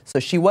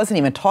 So she wasn't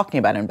even talking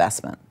about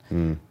investment.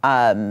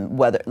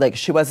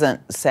 She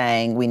wasn't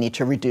saying we need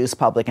to reduce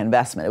public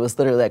investment. It was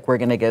literally like, we're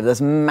going to give this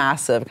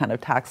massive kind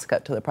of tax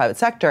cut to the private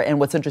sector.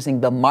 And what's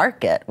interesting, the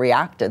market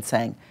reacted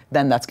saying,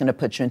 then that's going to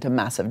put you into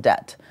massive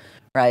debt,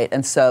 right?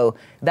 And so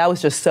that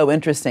was just so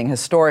interesting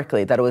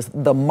historically that it was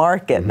the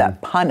market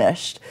that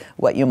punished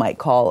what you might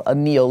call a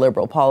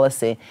neoliberal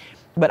policy.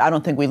 But I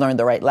don't think we learned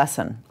the right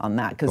lesson on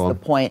that, because the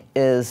point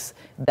is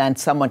then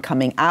someone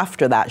coming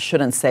after that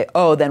shouldn't say,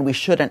 oh, then we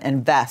shouldn't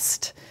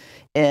invest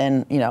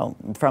in,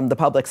 from the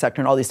public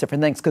sector and all these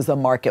different things because the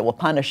market will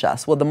punish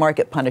us. Well, the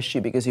market punished you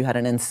because you had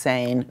an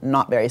insane,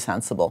 not very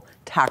sensible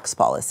tax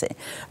policy.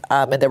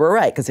 And they were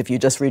right, because if you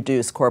just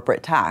reduce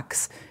corporate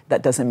tax,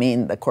 that doesn't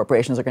mean that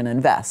corporations are going to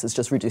invest. It's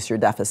just reduce your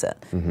deficit.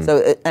 Mm-hmm.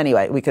 So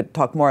anyway, we could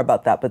talk more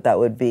about that, but that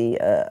would be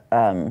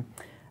a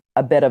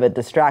bit of a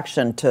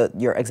distraction to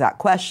your exact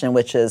question,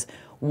 which is,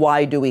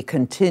 why do we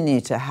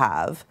continue to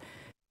have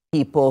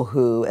people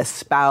who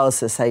espouse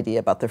this idea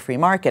about the free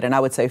market? And I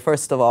would say,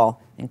 first of all,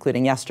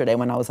 including yesterday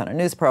when I was on a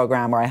news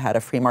program where I had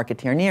a free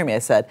marketeer near me, I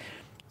said,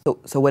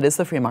 so what is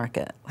the free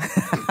market?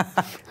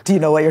 Do you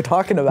know what you're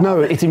talking about? No,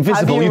 it's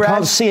invisible. You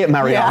can't see it,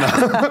 Mariana.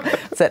 Yeah.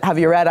 I said, have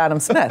you read Adam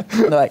Smith?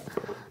 And they're like,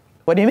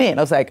 what do you mean?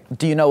 I was like,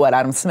 do you know what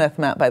Adam Smith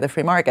meant by the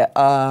free market?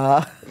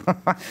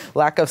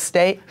 Lack of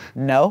state?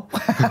 No.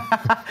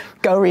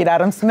 Go read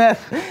Adam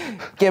Smith,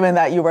 given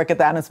that you work at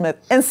the Adam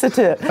Smith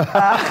Institute.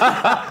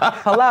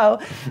 Hello.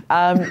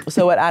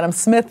 So what Adam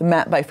Smith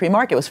meant by free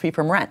market was free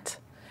from rent.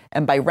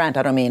 And by rent,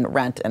 I don't mean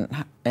rent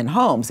in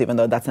homes, even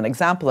though that's an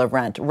example of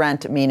rent.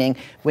 Rent meaning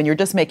when you're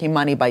just making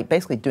money by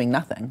basically doing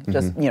nothing,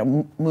 just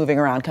moving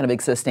around kind of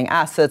existing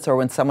assets, or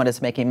when someone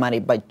is making money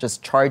by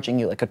just charging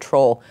you like a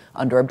troll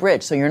under a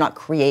bridge. So you're not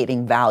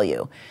creating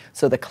value.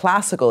 So the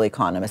classical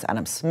economists,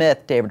 Adam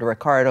Smith, David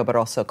Ricardo, but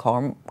also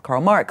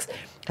Karl Marx,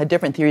 had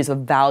different theories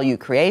of value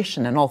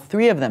creation, and all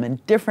three of them in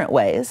different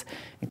ways,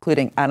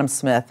 including Adam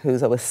Smith, who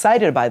was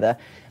cited by the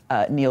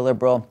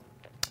neoliberal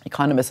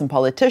economists and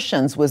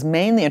politicians, was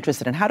mainly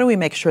interested in how do we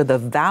make sure the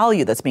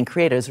value that's being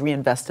created is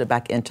reinvested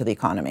back into the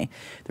economy.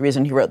 The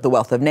reason he wrote The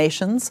Wealth of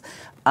Nations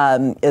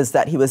is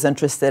that he was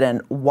interested in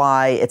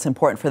why it's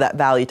important for that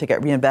value to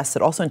get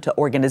reinvested also into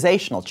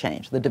organizational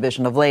change, the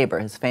division of labor,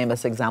 his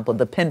famous example of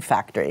the pin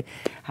factory,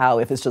 how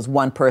if it's just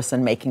one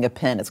person making a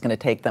pin, it's going to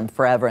take them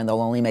forever and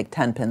they'll only make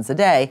 10 pins a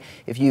day.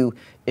 If you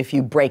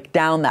break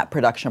down that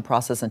production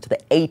process into the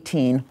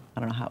 18, I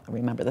don't know how I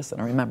remember this, I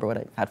don't remember what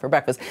I had for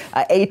breakfast,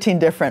 18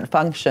 different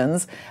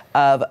functions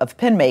of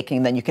pin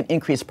making, then you can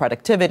increase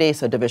productivity,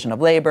 so division of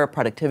labor,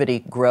 productivity,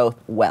 growth,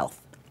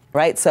 wealth,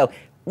 right? So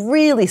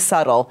really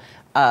subtle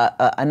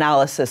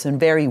analysis and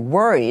very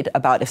worried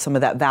about if some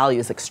of that value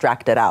is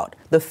extracted out.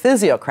 The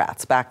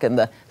physiocrats back in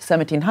the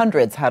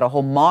 1700s had a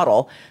whole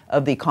model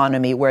of the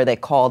economy where they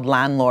called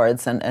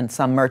landlords and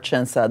some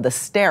merchants the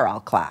sterile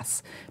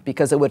class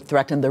because it would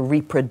threaten the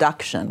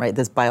reproduction, right,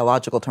 this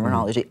biological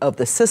terminology of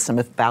the system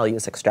if value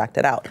is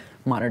extracted out.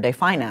 Modern day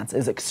finance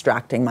is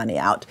extracting money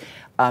out.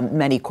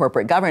 Many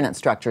corporate governance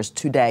structures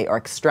today are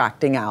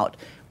extracting out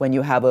when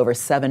you have over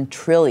 7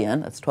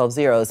 trillion, that's 12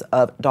 zeros,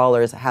 of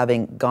dollars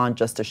having gone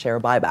just to share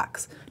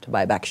buybacks, to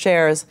buy back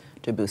shares,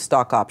 to boost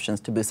stock options,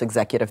 to boost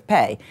executive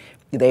pay.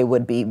 They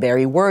would be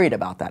very worried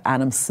about that.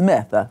 Adam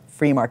Smith, a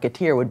free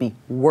marketeer, would be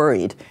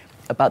worried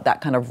about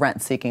that kind of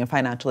rent-seeking and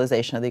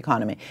financialization of the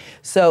economy.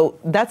 So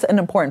that's an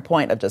important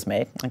point I've just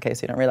made, in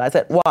case you don't realize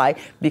it. Why?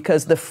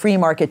 Because the free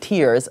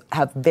marketeers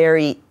have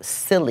very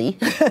silly,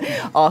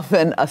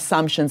 often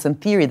assumptions and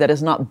theory that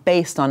is not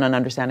based on an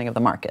understanding of the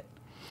market.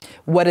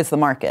 What is the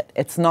market?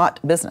 It's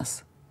not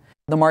business.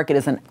 The market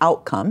is an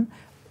outcome.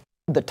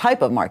 The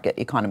type of market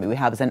economy we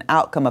have is an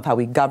outcome of how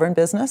we govern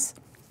business,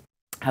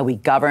 how we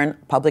govern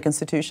public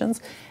institutions,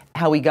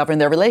 how we govern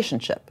their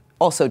relationship.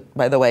 Also,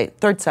 by the way,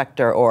 third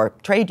sector or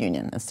trade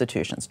union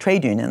institutions.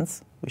 Trade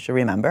unions, we should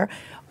remember,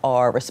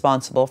 are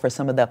responsible for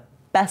some of the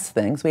best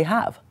things we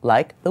have,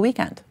 like the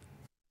weekend.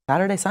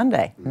 Saturday,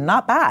 Sunday,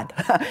 not bad.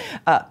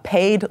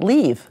 Paid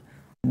leave,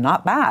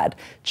 not bad.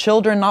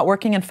 Children not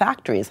working in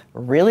factories,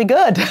 really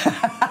good,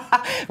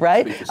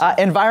 right?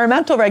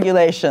 Environmental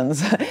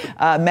regulations,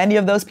 many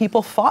of those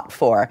people fought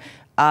for.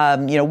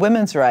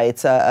 Women's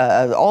rights,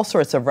 all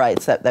sorts of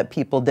rights that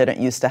people didn't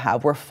used to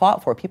have were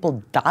fought for.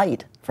 People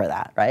died for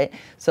that, right?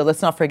 So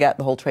let's not forget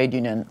the whole trade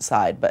union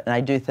side. And I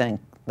do think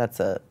I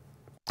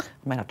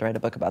might have to write a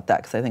book about that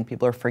because I think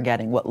people are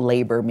forgetting what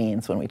labor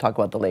means when we talk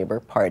about the Labor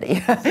Party.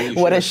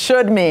 What it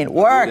should mean.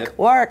 Work.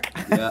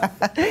 Yeah.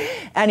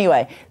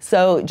 Anyway,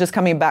 so just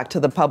coming back to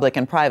the public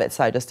and private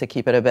side, just to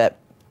keep it a bit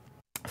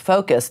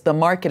focused, the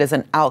market is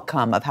an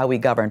outcome of how we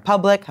govern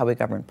public, how we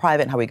govern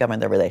private, and how we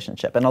govern their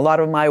relationship. And a lot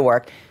of my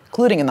work,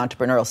 including in the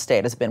entrepreneurial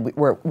state, has been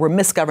we're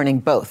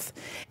misgoverning both.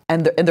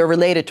 And they're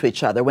related to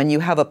each other. When you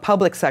have a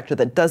public sector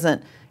that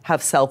doesn't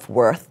have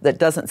self-worth, that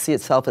doesn't see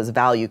itself as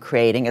value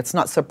creating, it's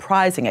not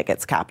surprising it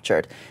gets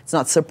captured. It's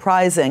not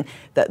surprising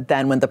that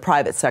then when the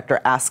private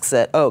sector asks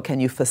it, oh, can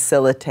you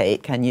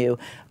facilitate, can you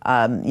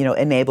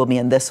enable me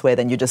in this way,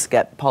 then you just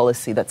get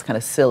policy that's kind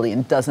of silly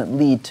and doesn't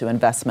lead to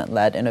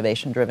investment-led,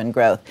 innovation-driven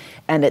growth.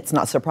 And it's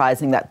not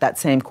surprising that that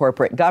same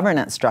corporate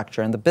governance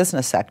structure in the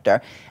business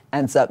sector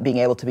ends up being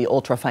able to be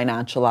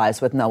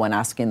ultra-financialized with no one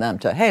asking them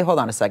to, hey, hold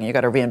on a second, you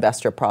got to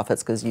reinvest your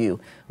profits because you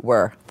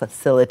were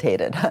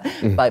facilitated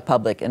by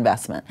public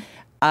investment.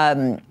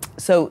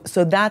 So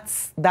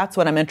that's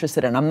what I'm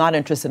interested in. I'm not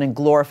interested in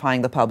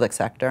glorifying the public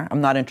sector. I'm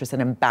not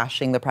interested in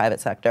bashing the private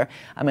sector.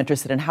 I'm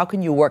interested in how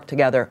can you work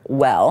together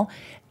well.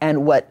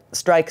 And what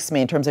strikes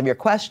me in terms of your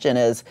question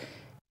is,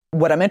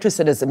 what I'm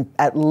interested in is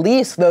at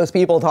least those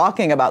people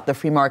talking about the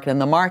free market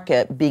and the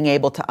market being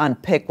able to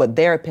unpick what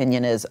their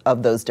opinion is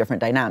of those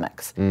different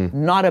dynamics.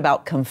 Not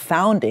about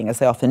confounding, as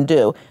they often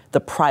do, the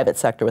private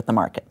sector with the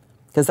market.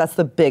 Because that's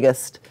the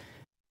biggest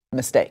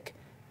mistake.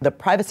 The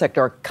private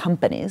sector are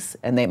companies,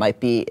 and they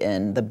might be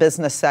in the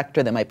business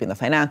sector, they might be in the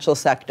financial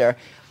sector,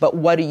 but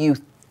what do you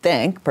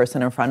think,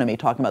 person in front of me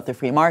talking about the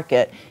free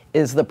market,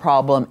 is the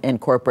problem in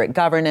corporate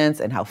governance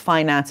and how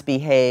finance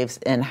behaves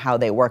and how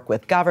they work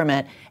with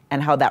government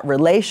and how that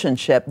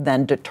relationship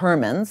then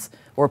determines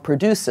or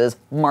produces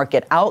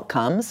market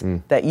outcomes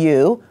that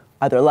you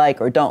either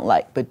like or don't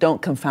like, but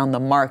don't confound the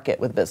market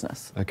with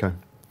business. Okay.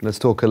 Let's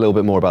talk a little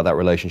bit more about that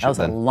relationship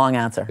then. That was a long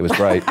answer. It was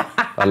great.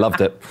 I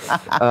loved it.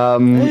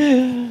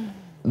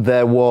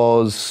 There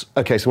was,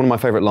 so one of my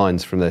favorite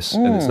lines from this,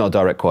 and it's not a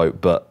direct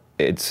quote, but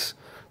it's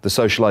the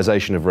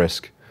socialization of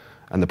risk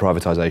and the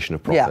privatization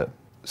of profit. Yeah.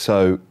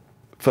 So,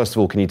 first of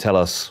all, can you tell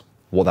us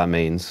what that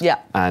means? Yeah.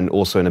 And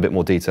also in a bit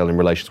more detail in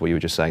relation to what you were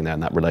just saying there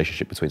and that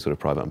relationship between sort of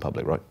private and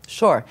public, right?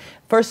 Sure.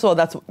 First of all,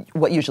 that's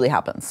what usually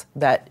happens.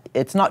 That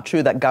it's not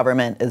true that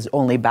government is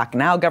only back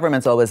now.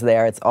 Government's always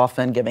there. It's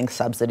often giving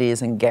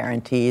subsidies and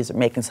guarantees, or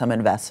making some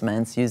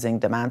investments, using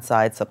demand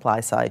side, supply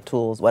side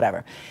tools,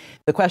 whatever.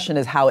 The question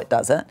is how it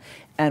does it.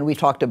 And we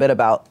talked a bit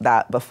about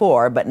that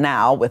before, but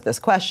now with this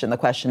question, the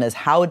question is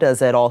how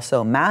does it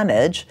also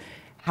manage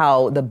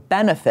how the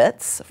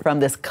benefits from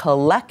this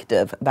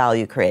collective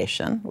value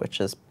creation,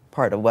 which is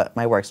part of what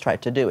my work's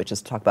tried to do, which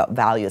is to talk about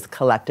value as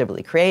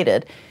collectively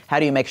created. How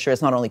do you make sure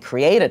it's not only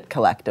created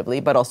collectively,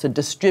 but also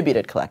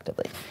distributed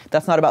collectively?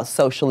 That's not about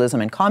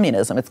socialism and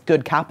communism, it's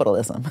good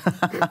capitalism,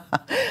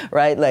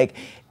 right? Like,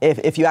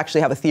 if you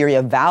actually have a theory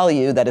of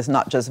value that is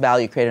not just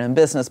value created in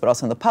business, but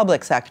also in the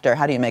public sector,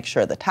 how do you make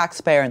sure the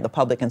taxpayer and the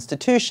public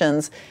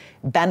institutions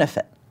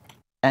benefit,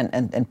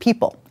 and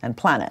people and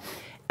planet?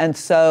 And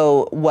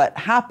so what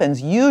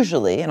happens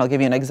usually, and I'll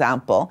give you an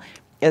example,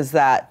 is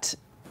that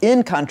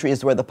in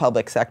countries where the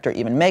public sector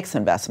even makes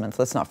investments,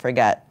 let's not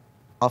forget,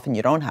 often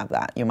you don't have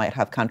that. You might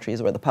have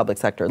countries where the public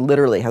sector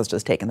literally has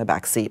just taken the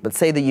back seat, but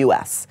say the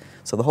US.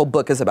 So the whole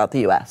book is about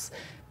the US.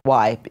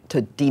 Why?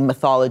 To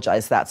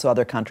demythologize that so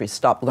other countries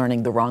stop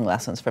learning the wrong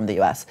lessons from the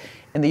U.S.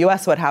 In the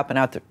U.S., what happened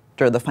after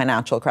the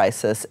financial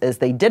crisis is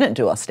they didn't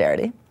do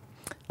austerity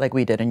like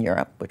we did in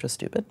Europe, which was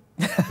stupid.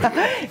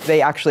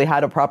 They actually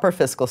had a proper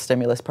fiscal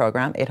stimulus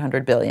program,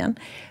 $800 billion.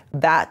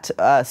 That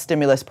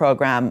stimulus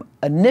program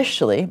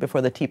initially,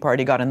 before the Tea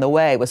Party got in the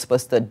way, was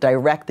supposed to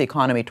direct the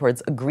economy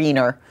towards a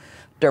greener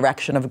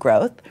direction of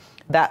growth.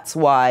 That's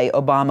why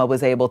Obama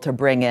was able to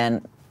bring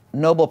in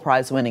Nobel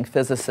Prize-winning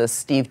physicist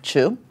Steve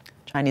Chu,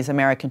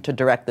 Chinese-American, to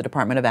direct the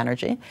Department of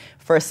Energy.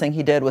 First thing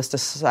he did was to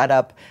set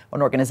up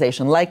an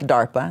organization like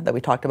DARPA that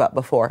we talked about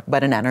before,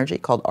 but in energy,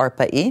 called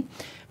ARPA-E.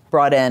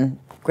 Brought in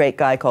a great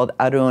guy called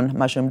Arun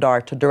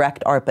Majumdar to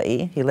direct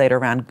ARPA-E. He later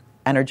ran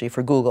energy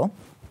for Google.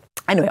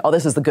 Anyway, all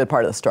this is the good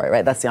part of the story,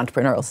 right? That's the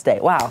entrepreneurial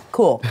state. Wow,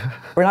 cool.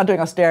 We're not doing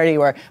austerity.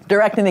 We're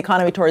directing the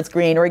economy towards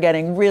green. We're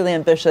getting really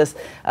ambitious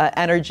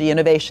energy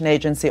innovation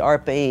agency,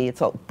 ARPA-E.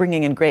 It's all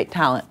bringing in great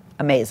talent.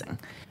 Amazing.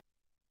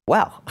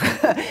 Well,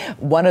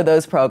 one of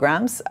those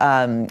programs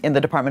in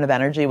the Department of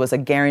Energy was a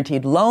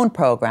guaranteed loan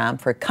program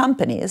for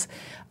companies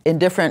in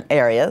different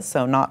areas,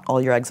 so not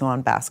all your eggs in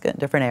one basket,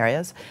 different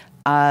areas,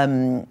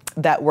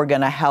 that were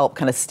going to help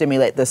kind of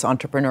stimulate this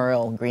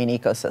entrepreneurial green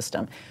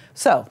ecosystem.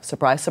 So,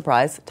 surprise,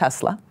 surprise,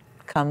 Tesla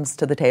comes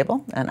to the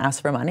table and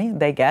asks for money.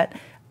 They get,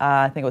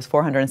 I think it was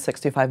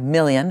 $465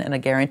 million in a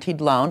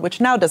guaranteed loan, which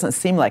now doesn't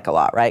seem like a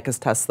lot, right? Because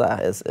Tesla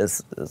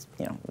is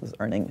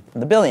earning in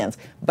the billions.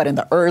 But in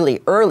the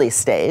early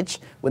stage,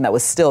 when that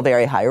was still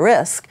very high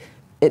risk,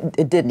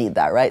 it did need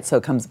that, right? So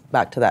it comes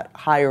back to that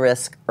high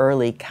risk,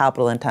 early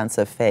capital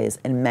intensive phase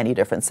in many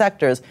different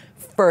sectors.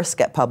 First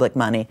get public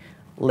money,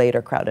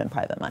 later crowd in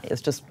private money.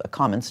 It's just a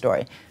common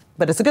story,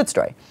 but it's a good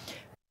story.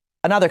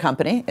 Another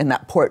company in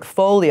that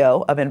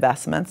portfolio of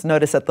investments,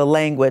 notice that the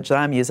language that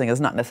I'm using is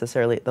not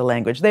necessarily the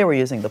language they were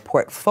using. The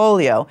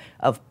portfolio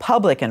of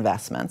public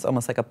investments,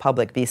 almost like a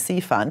public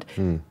VC fund,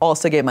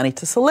 also gave money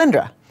to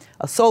Solyndra,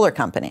 a solar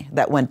company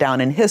that went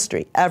down in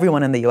history.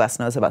 Everyone in the US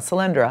knows about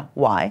Solyndra.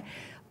 Why?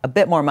 A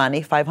bit more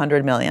money,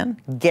 $500 million,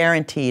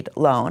 guaranteed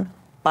loan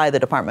by the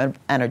Department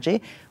of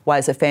Energy. Why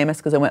is it famous?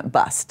 Because it went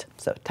bust.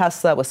 So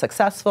Tesla was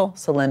successful,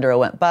 Solyndra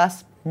went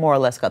bust, more or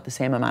less got the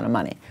same amount of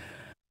money.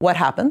 What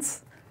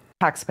happens?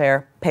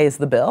 Taxpayer pays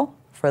the bill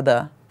for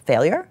the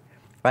failure,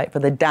 right? For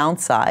the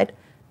downside.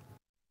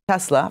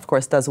 Tesla, of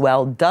course, does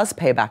well, does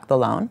pay back the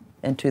loan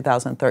in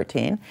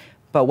 2013.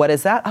 But what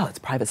is that? Oh, it's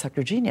private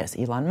sector genius.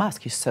 Elon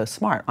Musk, he's so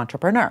smart,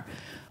 entrepreneur.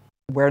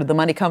 Where did the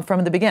money come from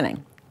in the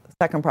beginning?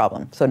 Second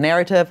problem. So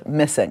narrative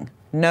missing.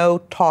 No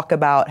talk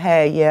about,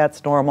 hey, yeah,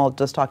 it's normal.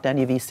 Just talk to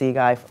any VC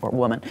guy or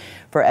woman.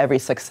 For every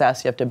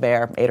success, you have to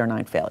bear 8 or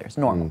 9 failures.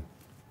 Normal.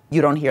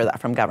 You don't hear that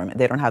from government.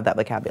 They don't have that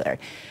vocabulary.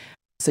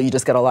 So you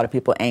just get a lot of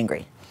people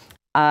angry.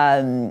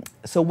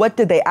 So what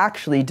did they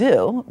actually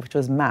do, which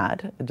was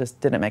mad, it just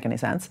didn't make any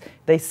sense.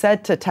 They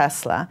said to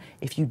Tesla,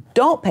 if you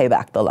don't pay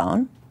back the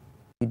loan,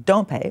 you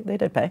don't pay, they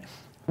did pay,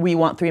 we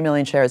want 3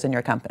 million shares in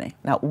your company.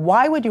 Now,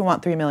 why would you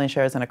want 3 million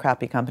shares in a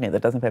crappy company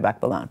that doesn't pay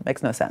back the loan?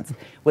 Makes no sense.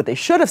 What they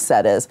should have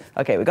said is,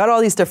 okay, we got all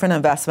these different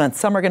investments.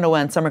 Some are going to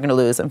win, some are going to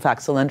lose. In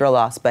fact, Solyndra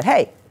lost. But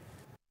hey,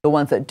 the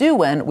ones that do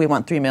win, we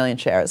want 3 million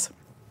shares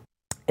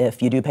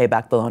if you do pay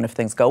back the loan if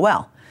things go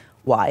well.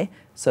 Why?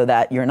 So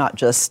that you're not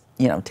just,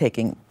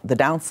 taking the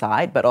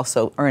downside, but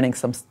also earning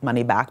some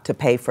money back to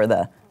pay for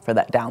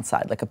that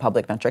downside, like a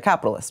public venture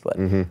capitalist would.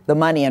 Mm-hmm. The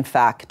money, in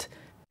fact,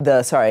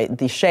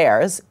 the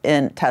shares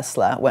in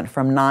Tesla went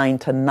from 9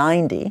 to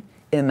 90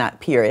 in that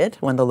period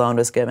when the loan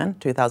was given,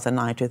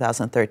 2009,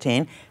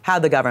 2013.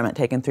 Had the government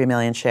taken 3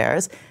 million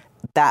shares,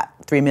 that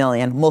 3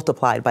 million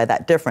multiplied by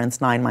that difference,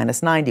 9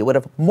 minus 90, would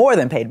have more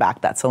than paid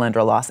back that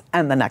Solyndra loss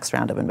and the next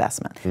round of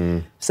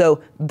investment.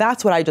 So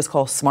that's what I just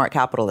call smart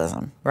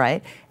capitalism,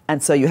 right?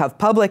 And so you have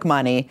public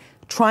money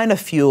trying to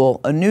fuel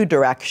a new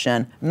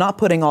direction, not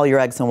putting all your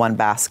eggs in one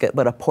basket,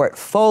 but a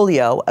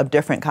portfolio of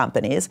different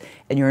companies.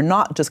 And you're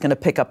not just going to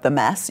pick up the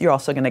mess, you're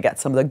also going to get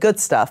some of the good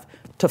stuff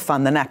to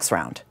fund the next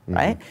round,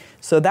 right?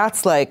 So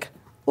that's like,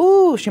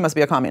 ooh, she must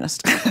be a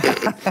communist.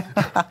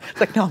 It's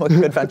like, no, I'm a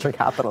good venture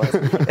capitalist.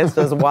 It's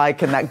just, why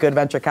can that good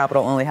venture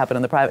capital only happen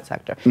in the private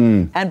sector?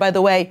 And by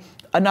the way,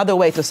 another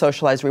way to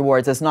socialize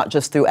rewards is not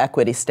just through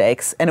equity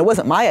stakes. And it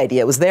wasn't my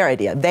idea, it was their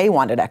idea. They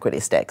wanted equity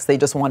stakes. They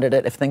just wanted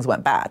it if things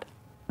went bad.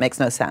 Makes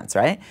no sense,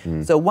 right?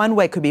 So one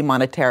way could be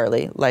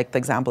monetarily, like the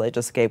example I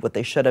just gave, what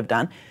they should have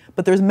done.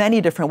 But there's many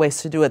different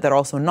ways to do it that are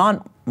also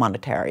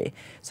non-monetary.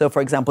 So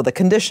for example, the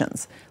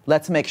conditions.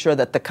 Let's make sure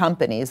that the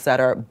companies that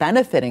are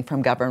benefiting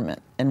from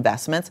government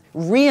investments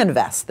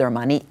reinvest their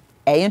money,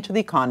 A, into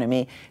the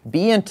economy,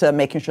 B, into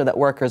making sure that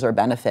workers are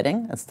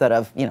benefiting instead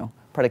of,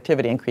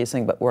 productivity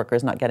increasing, but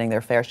workers not getting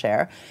their fair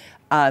share.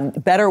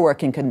 Better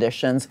working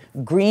conditions,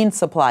 green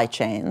supply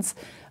chains.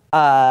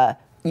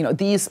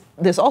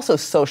 This also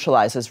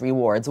socializes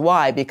rewards.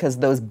 Why? Because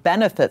those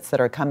benefits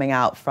that are coming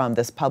out from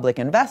this public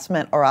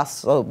investment are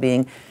also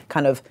being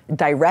kind of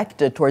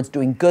directed towards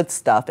doing good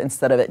stuff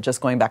instead of it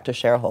just going back to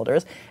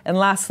shareholders. And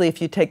lastly,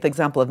 if you take the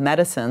example of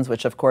medicines,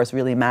 which of course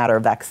really matter,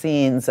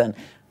 vaccines, and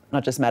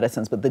not just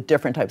medicines, but the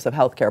different types of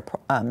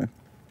healthcare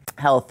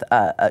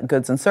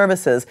goods and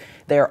services,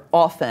 they are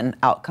often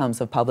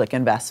outcomes of public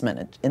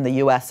investment. In the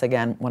U.S.,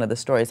 again, one of the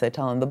stories I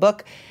tell in the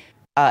book,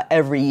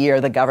 every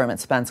year the government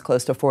spends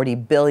close to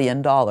 $40 billion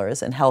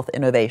in health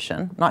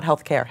innovation, not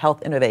healthcare,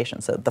 health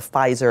innovation. So the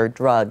Pfizer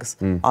drugs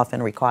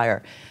often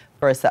require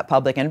first that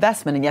public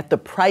investment, and yet the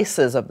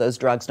prices of those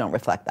drugs don't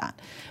reflect that.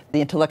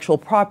 The intellectual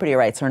property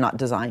rights are not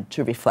designed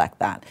to reflect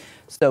that.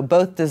 So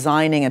both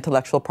designing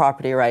intellectual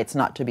property rights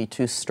not to be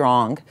too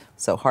strong,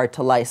 so hard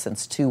to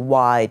license, too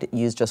wide,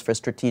 used just for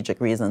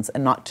strategic reasons,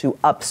 and not too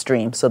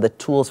upstream, so the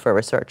tools for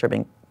research are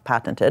being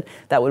patented.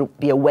 That would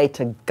be a way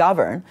to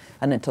govern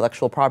an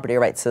intellectual property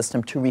rights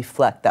system to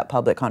reflect that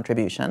public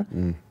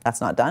contribution.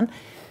 That's not done.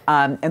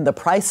 And the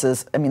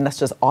prices, I mean, that's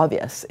just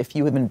obvious. If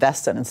you have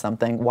invested in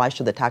something, why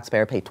should the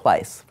taxpayer pay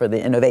twice for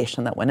the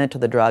innovation that went into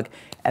the drug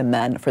and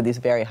then for these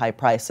very high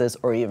prices,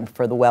 or even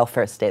for the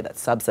welfare state that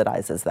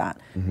subsidizes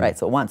that, right?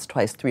 So once,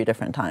 twice, three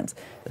different times.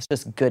 It's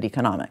just good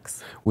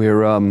economics.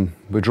 We're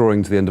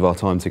drawing to the end of our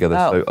time together,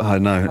 so I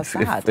know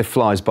it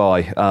flies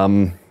by.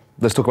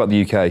 Let's talk about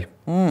the UK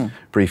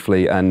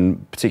briefly,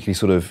 and particularly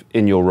sort of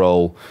in your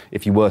role,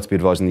 if you were to be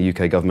advising the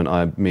UK government.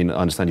 I mean, I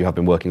understand you have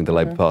been working with the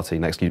Labour Party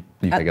next to UK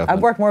government.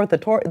 I've worked more with the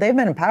Tories. They've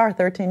been in power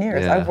 13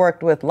 years. Yeah. I've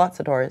worked with lots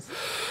of Tories.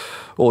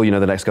 Or,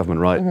 the next government,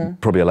 right?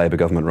 Probably a Labour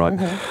government, right?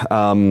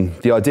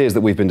 The ideas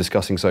that we've been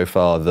discussing so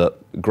far,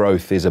 that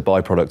growth is a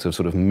byproduct of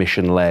sort of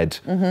mission-led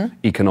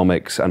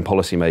economics and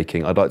policy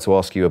making. I'd like to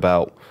ask you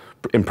about,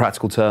 in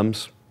practical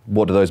terms,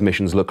 what do those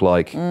missions look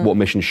like? What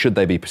missions should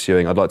they be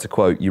pursuing? I'd like to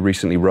quote, you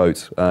recently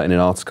wrote in an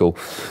article,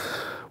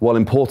 while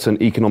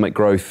important, economic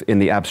growth in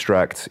the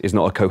abstract is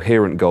not a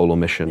coherent goal or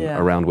mission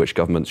around which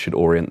governments should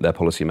orient their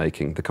policy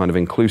making. The kind of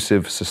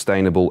inclusive,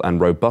 sustainable and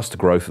robust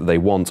growth that they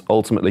want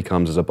ultimately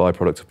comes as a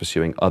byproduct of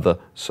pursuing other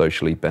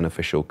socially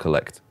beneficial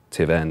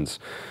collective ends.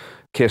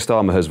 Keir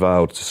Starmer has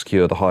vowed to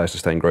secure the highest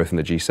sustained growth in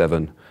the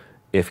G7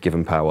 if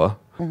given power.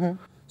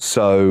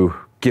 So,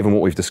 given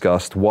what we've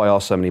discussed, why are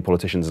so many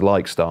politicians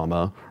like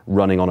Starmer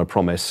running on a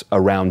promise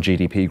around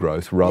GDP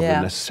growth rather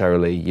than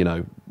necessarily,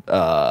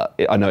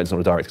 I know it's not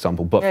a direct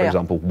example, but for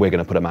example, we're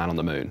going to put a man on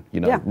the moon,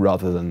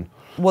 rather than...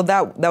 Well,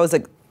 that was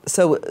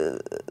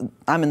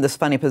I'm in this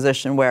funny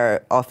position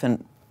where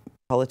often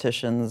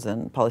politicians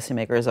and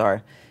policymakers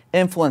are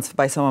influenced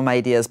by some of my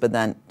ideas, but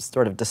then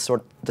sort of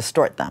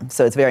distort them.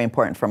 So it's very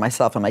important for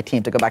myself and my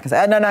team to go back and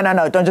say,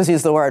 no, don't just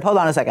use the word. Hold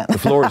on a second. The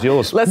floor is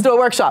yours. Let's do a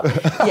workshop.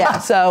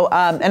 So,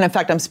 and in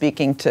fact, I'm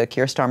speaking to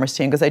Keir Starmer's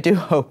team because I do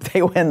hope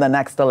they win the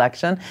next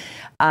election.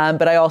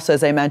 But I also,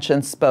 as I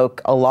mentioned,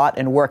 spoke a lot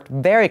and worked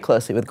very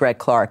closely with Greg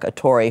Clark, a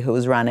Tory who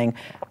was running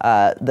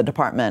the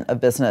Department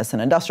of Business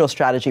and Industrial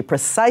Strategy,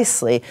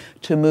 precisely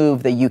to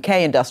move the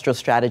UK industrial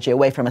strategy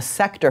away from a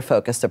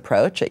sector-focused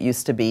approach. It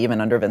used to be, even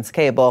under Vince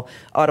Cable,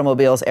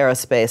 automobiles,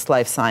 aerospace,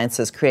 life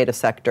sciences, creative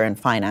sector, and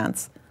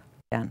finance.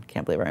 Again,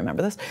 can't believe I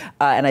remember this.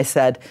 And I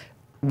said,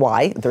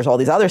 why? There's all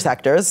these other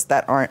sectors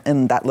that aren't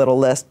in that little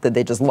list that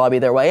they just lobby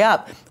their way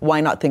up.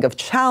 Why not think of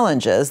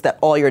challenges that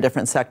all your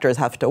different sectors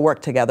have to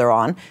work together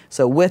on?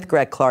 So with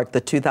Greg Clark, the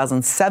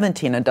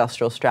 2017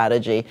 industrial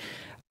strategy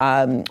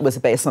was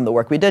based on the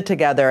work we did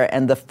together,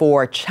 and the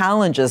 4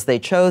 challenges they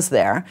chose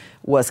there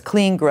was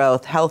clean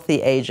growth,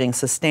 healthy aging,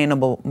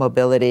 sustainable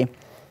mobility,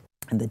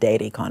 and the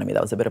data economy.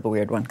 That was a bit of a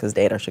weird one because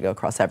data should go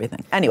across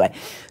everything. Anyway,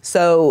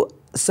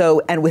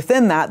 and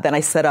within that, then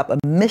I set up a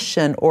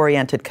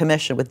mission-oriented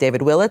commission with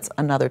David Willits,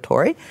 another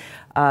Tory,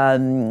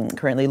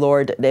 currently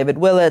Lord David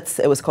Willits.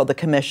 It was called the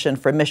Commission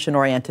for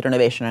Mission-Oriented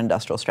Innovation and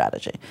Industrial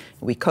Strategy.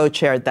 We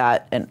co-chaired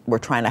that, and we're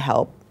trying to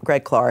help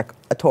Greg Clark,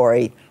 a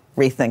Tory,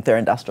 rethink their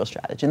industrial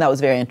strategy, and that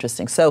was very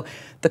interesting. So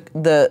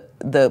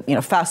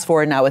the fast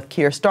forward now with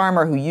Keir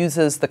Starmer, who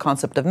uses the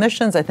concept of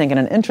missions, I think, in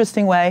an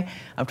interesting way.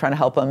 I'm trying to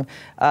help him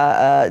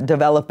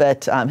develop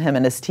it, him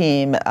and his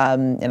team,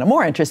 in a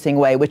more interesting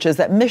way, which is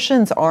that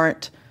missions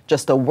aren't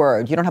just a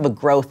word. You don't have a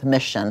growth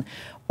mission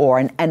or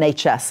an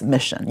NHS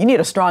mission. You need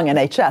a strong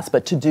NHS,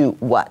 but to do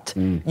what?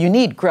 You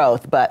need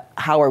growth, but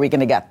how are we going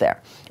to get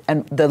there?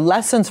 And the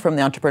lessons from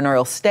the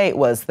entrepreneurial state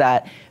was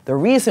that the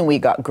reason we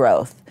got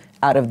growth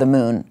out of the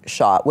moon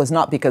shot was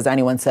not because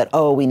anyone said,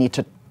 we need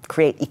to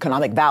create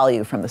economic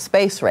value from the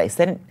space race.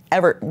 They didn't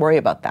ever worry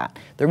about that.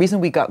 The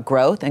reason we got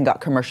growth and got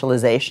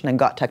commercialization and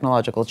got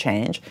technological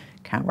change,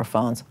 camera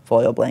phones,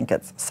 foil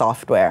blankets,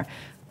 software.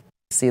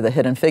 See the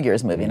Hidden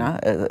Figures movie, no?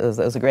 It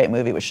was a great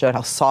movie which showed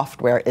how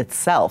software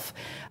itself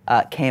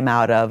came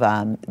out of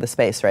the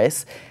space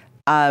race.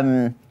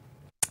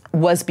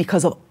 Was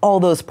because of all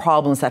those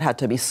problems that had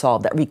to be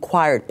solved that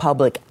required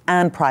public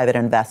and private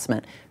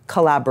investment,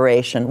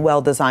 collaboration,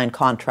 well-designed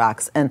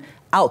contracts, and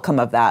outcome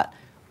of that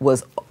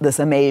was this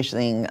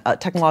amazing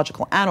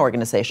technological and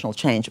organizational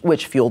change,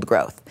 which fueled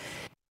growth.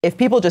 If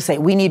people just say,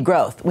 we need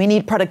growth, we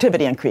need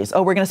productivity increase,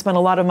 we're going to spend a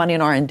lot of money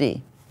on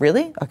R&D.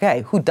 Really?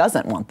 Okay, who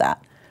doesn't want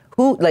that?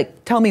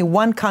 Tell me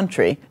one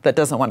country that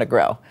doesn't want to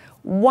grow,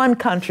 one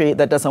country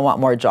that doesn't want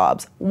more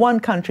jobs,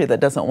 one country that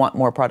doesn't want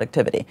more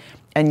productivity.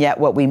 And yet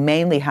what we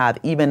mainly have,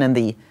 even in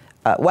the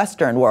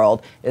Western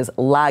world, is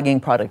lagging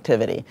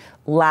productivity,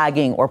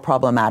 lagging or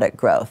problematic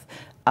growth.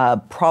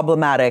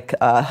 problematic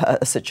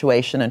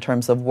situation in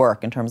terms of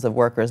work, in terms of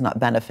workers not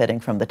benefiting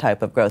from the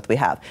type of growth we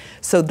have.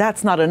 So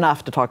that's not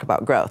enough to talk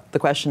about growth. The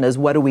question is,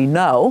 what do we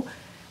know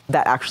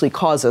that actually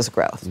causes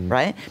growth,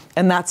 right?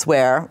 And that's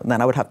where,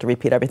 then I would have to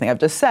repeat everything I've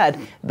just said,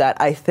 that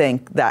I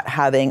think that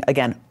having,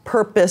 again,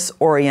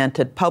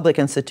 purpose-oriented public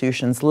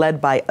institutions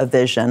led by a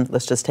vision,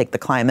 let's just take the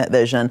climate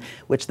vision,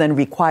 which then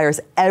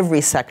requires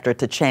every sector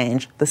to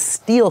change. The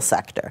steel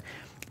sector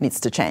needs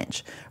to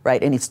change,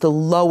 right? It needs to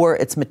lower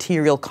its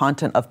material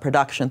content of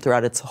production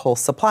throughout its whole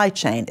supply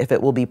chain if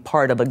it will be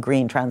part of a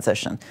green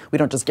transition. We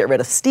don't just get rid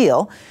of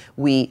steel,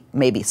 we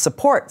maybe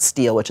support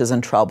steel, which is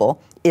in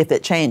trouble, if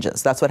it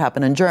changes. That's what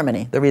happened in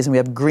Germany. The reason we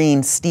have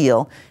green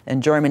steel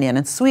in Germany and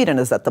in Sweden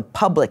is that the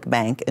public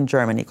bank in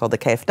Germany, called the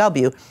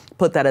KfW,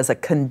 put that as a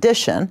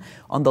condition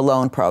on the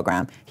loan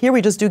program. Here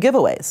we just do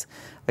giveaways.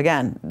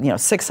 Again,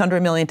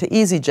 $600 million to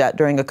EasyJet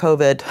during a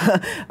COVID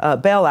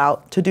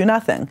bailout to do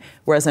nothing.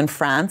 Whereas in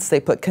France,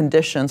 they put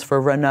conditions for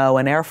Renault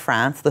and Air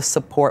France. The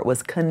support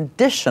was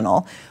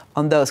conditional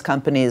on those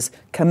companies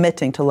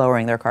committing to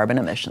lowering their carbon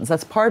emissions.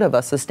 That's part of a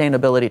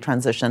sustainability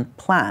transition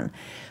plan.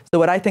 So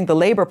what I think the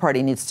Labour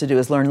Party needs to do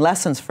is learn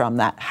lessons from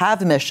that,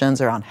 have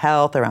missions around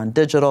health, around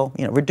digital,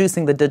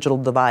 reducing the digital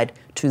divide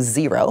to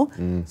zero.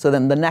 So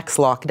then the next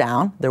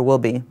lockdown, there will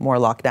be more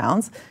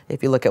lockdowns.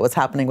 If you look at what's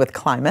happening with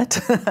climate,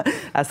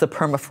 as the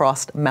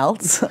permafrost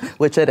melts,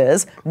 which it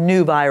is,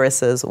 new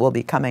viruses will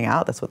be coming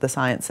out. That's what the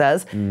science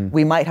says.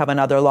 We might have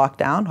another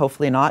lockdown,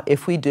 hopefully not.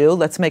 If we do,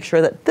 let's make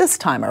sure that this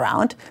time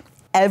around,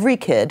 every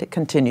kid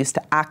continues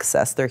to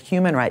access their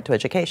human right to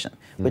education,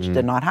 which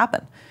did not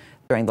happen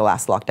during the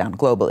last lockdown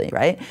globally,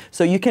 right?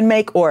 So you can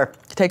make, or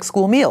take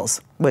school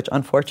meals, which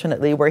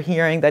unfortunately we're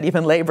hearing that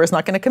even Labour is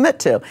not going to commit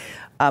to.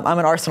 I'm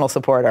an Arsenal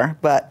supporter,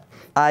 but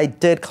I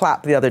did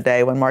clap the other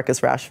day when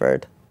Marcus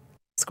Rashford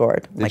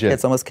scored. My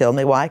kids almost killed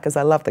me. Why? Because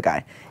I love the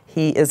guy.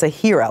 He is a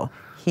hero.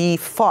 He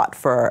fought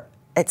for,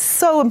 it's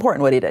so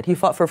important what he did. He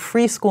fought for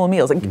free school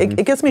meals.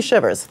 It gives me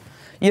shivers.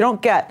 You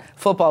don't get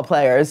football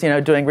players,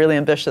 doing really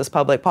ambitious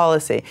public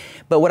policy.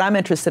 But what I'm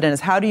interested in is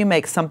how do you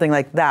make something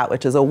like that,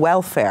 which is a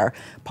welfare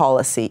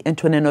policy,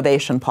 into an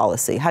innovation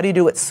policy? How do you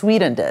do what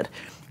Sweden did,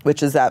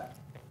 which is that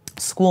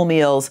school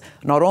meals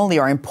not only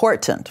are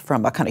important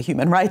from a kind of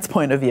human rights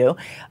point of view,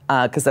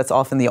 because that's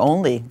often the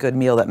only good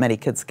meal that many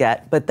kids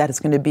get, but that is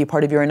going to be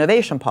part of your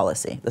innovation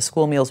policy. The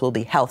school meals will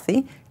be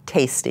healthy,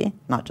 tasty,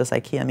 not just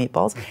IKEA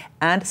meatballs,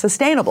 and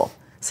sustainable.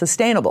 So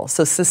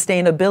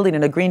sustainability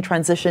and a green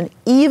transition,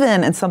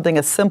 even in something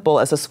as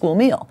simple as a school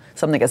meal,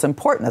 something as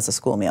important as a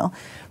school meal,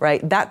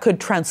 right? That could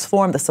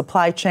transform the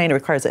supply chain. It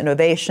requires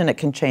innovation. It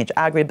can change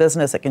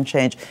agribusiness. It can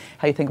change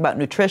how you think about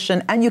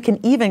nutrition. And you can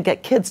even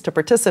get kids to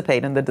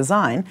participate in the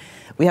design.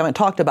 We haven't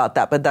talked about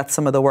that, but that's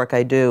some of the work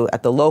I do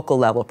at the local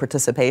level,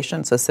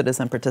 participation, so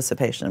citizen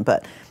participation.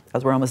 But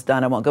as we're almost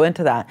done, I won't go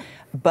into that.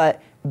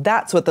 But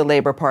that's what the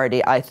Labour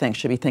Party, I think,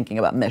 should be thinking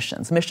about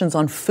missions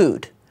on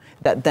food,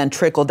 that then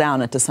trickle down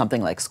into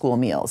something like school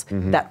meals,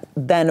 that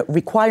then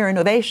require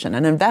innovation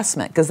and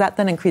investment, because that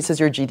then increases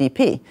your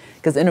GDP.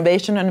 Because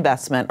innovation and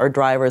investment are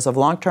drivers of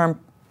long-term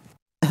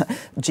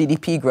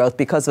GDP growth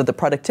because of the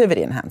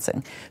productivity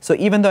enhancing. So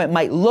even though it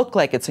might look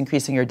like it's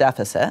increasing your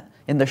deficit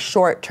in the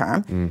short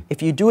term,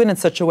 if you do it in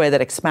such a way that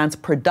expands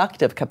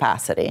productive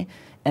capacity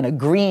and a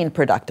green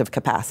productive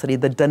capacity,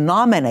 the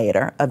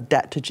denominator of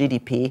debt to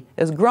GDP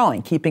is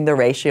growing, keeping the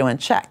ratio in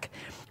check.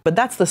 But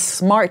that's the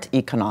smart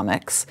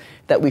economics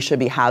that we should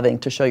be having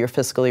to show you're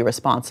fiscally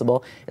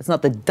responsible. It's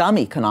not the dumb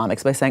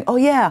economics by saying, oh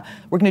yeah,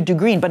 we're going to do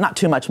green, but not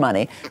too much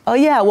money. Oh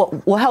yeah,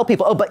 we'll help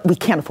people. Oh, but we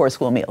can't afford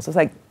school meals. It's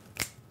like,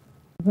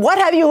 what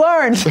have you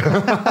learned?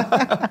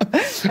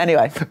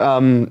 Anyway.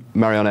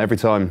 Mariana, every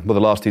time, the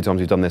last two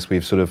times we've done this,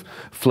 we've sort of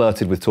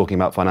flirted with talking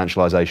about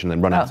financialization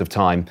and run out of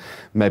time.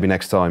 Maybe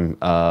next time,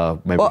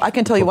 Well, I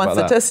can tell you one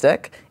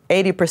statistic.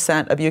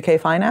 80% of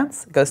UK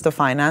finance goes to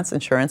finance,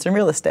 insurance, and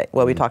real estate,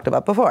 what we talked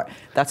about before.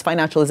 That's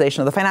financialization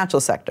of the financial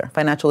sector.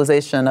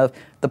 Financialization of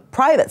the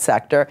private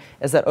sector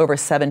is that over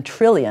 $7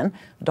 trillion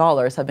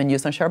have been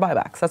used on share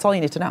buybacks. That's all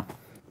you need to know.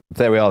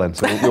 There we are then.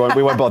 So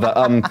we won't bother.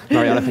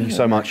 Mariana, thank you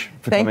so much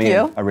for coming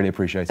in. I really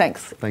appreciate it.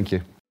 Thanks. Thank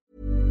you.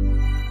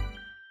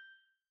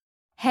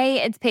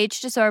 Hey, it's Paige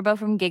DeSorbo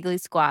from Giggly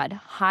Squad.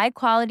 High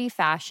quality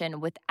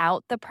fashion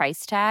without the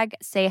price tag.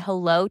 Say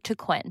hello to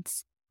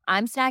Quince.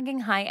 I'm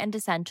snagging high-end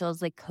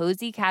essentials like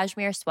cozy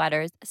cashmere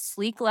sweaters,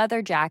 sleek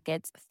leather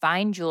jackets,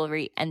 fine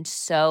jewelry, and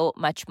so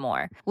much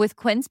more. With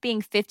Quince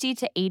being 50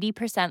 to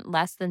 80%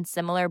 less than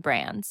similar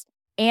brands.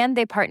 And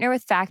they partner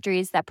with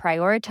factories that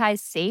prioritize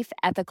safe,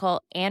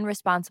 ethical, and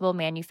responsible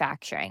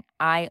manufacturing.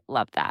 I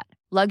love that.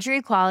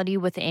 Luxury quality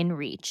within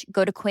reach.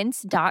 Go to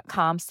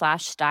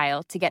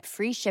quince.com/style to get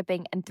free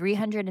shipping and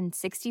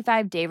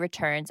 365-day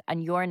returns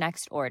on your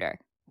next order.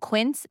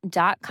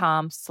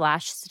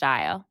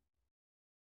 Quince.com/style.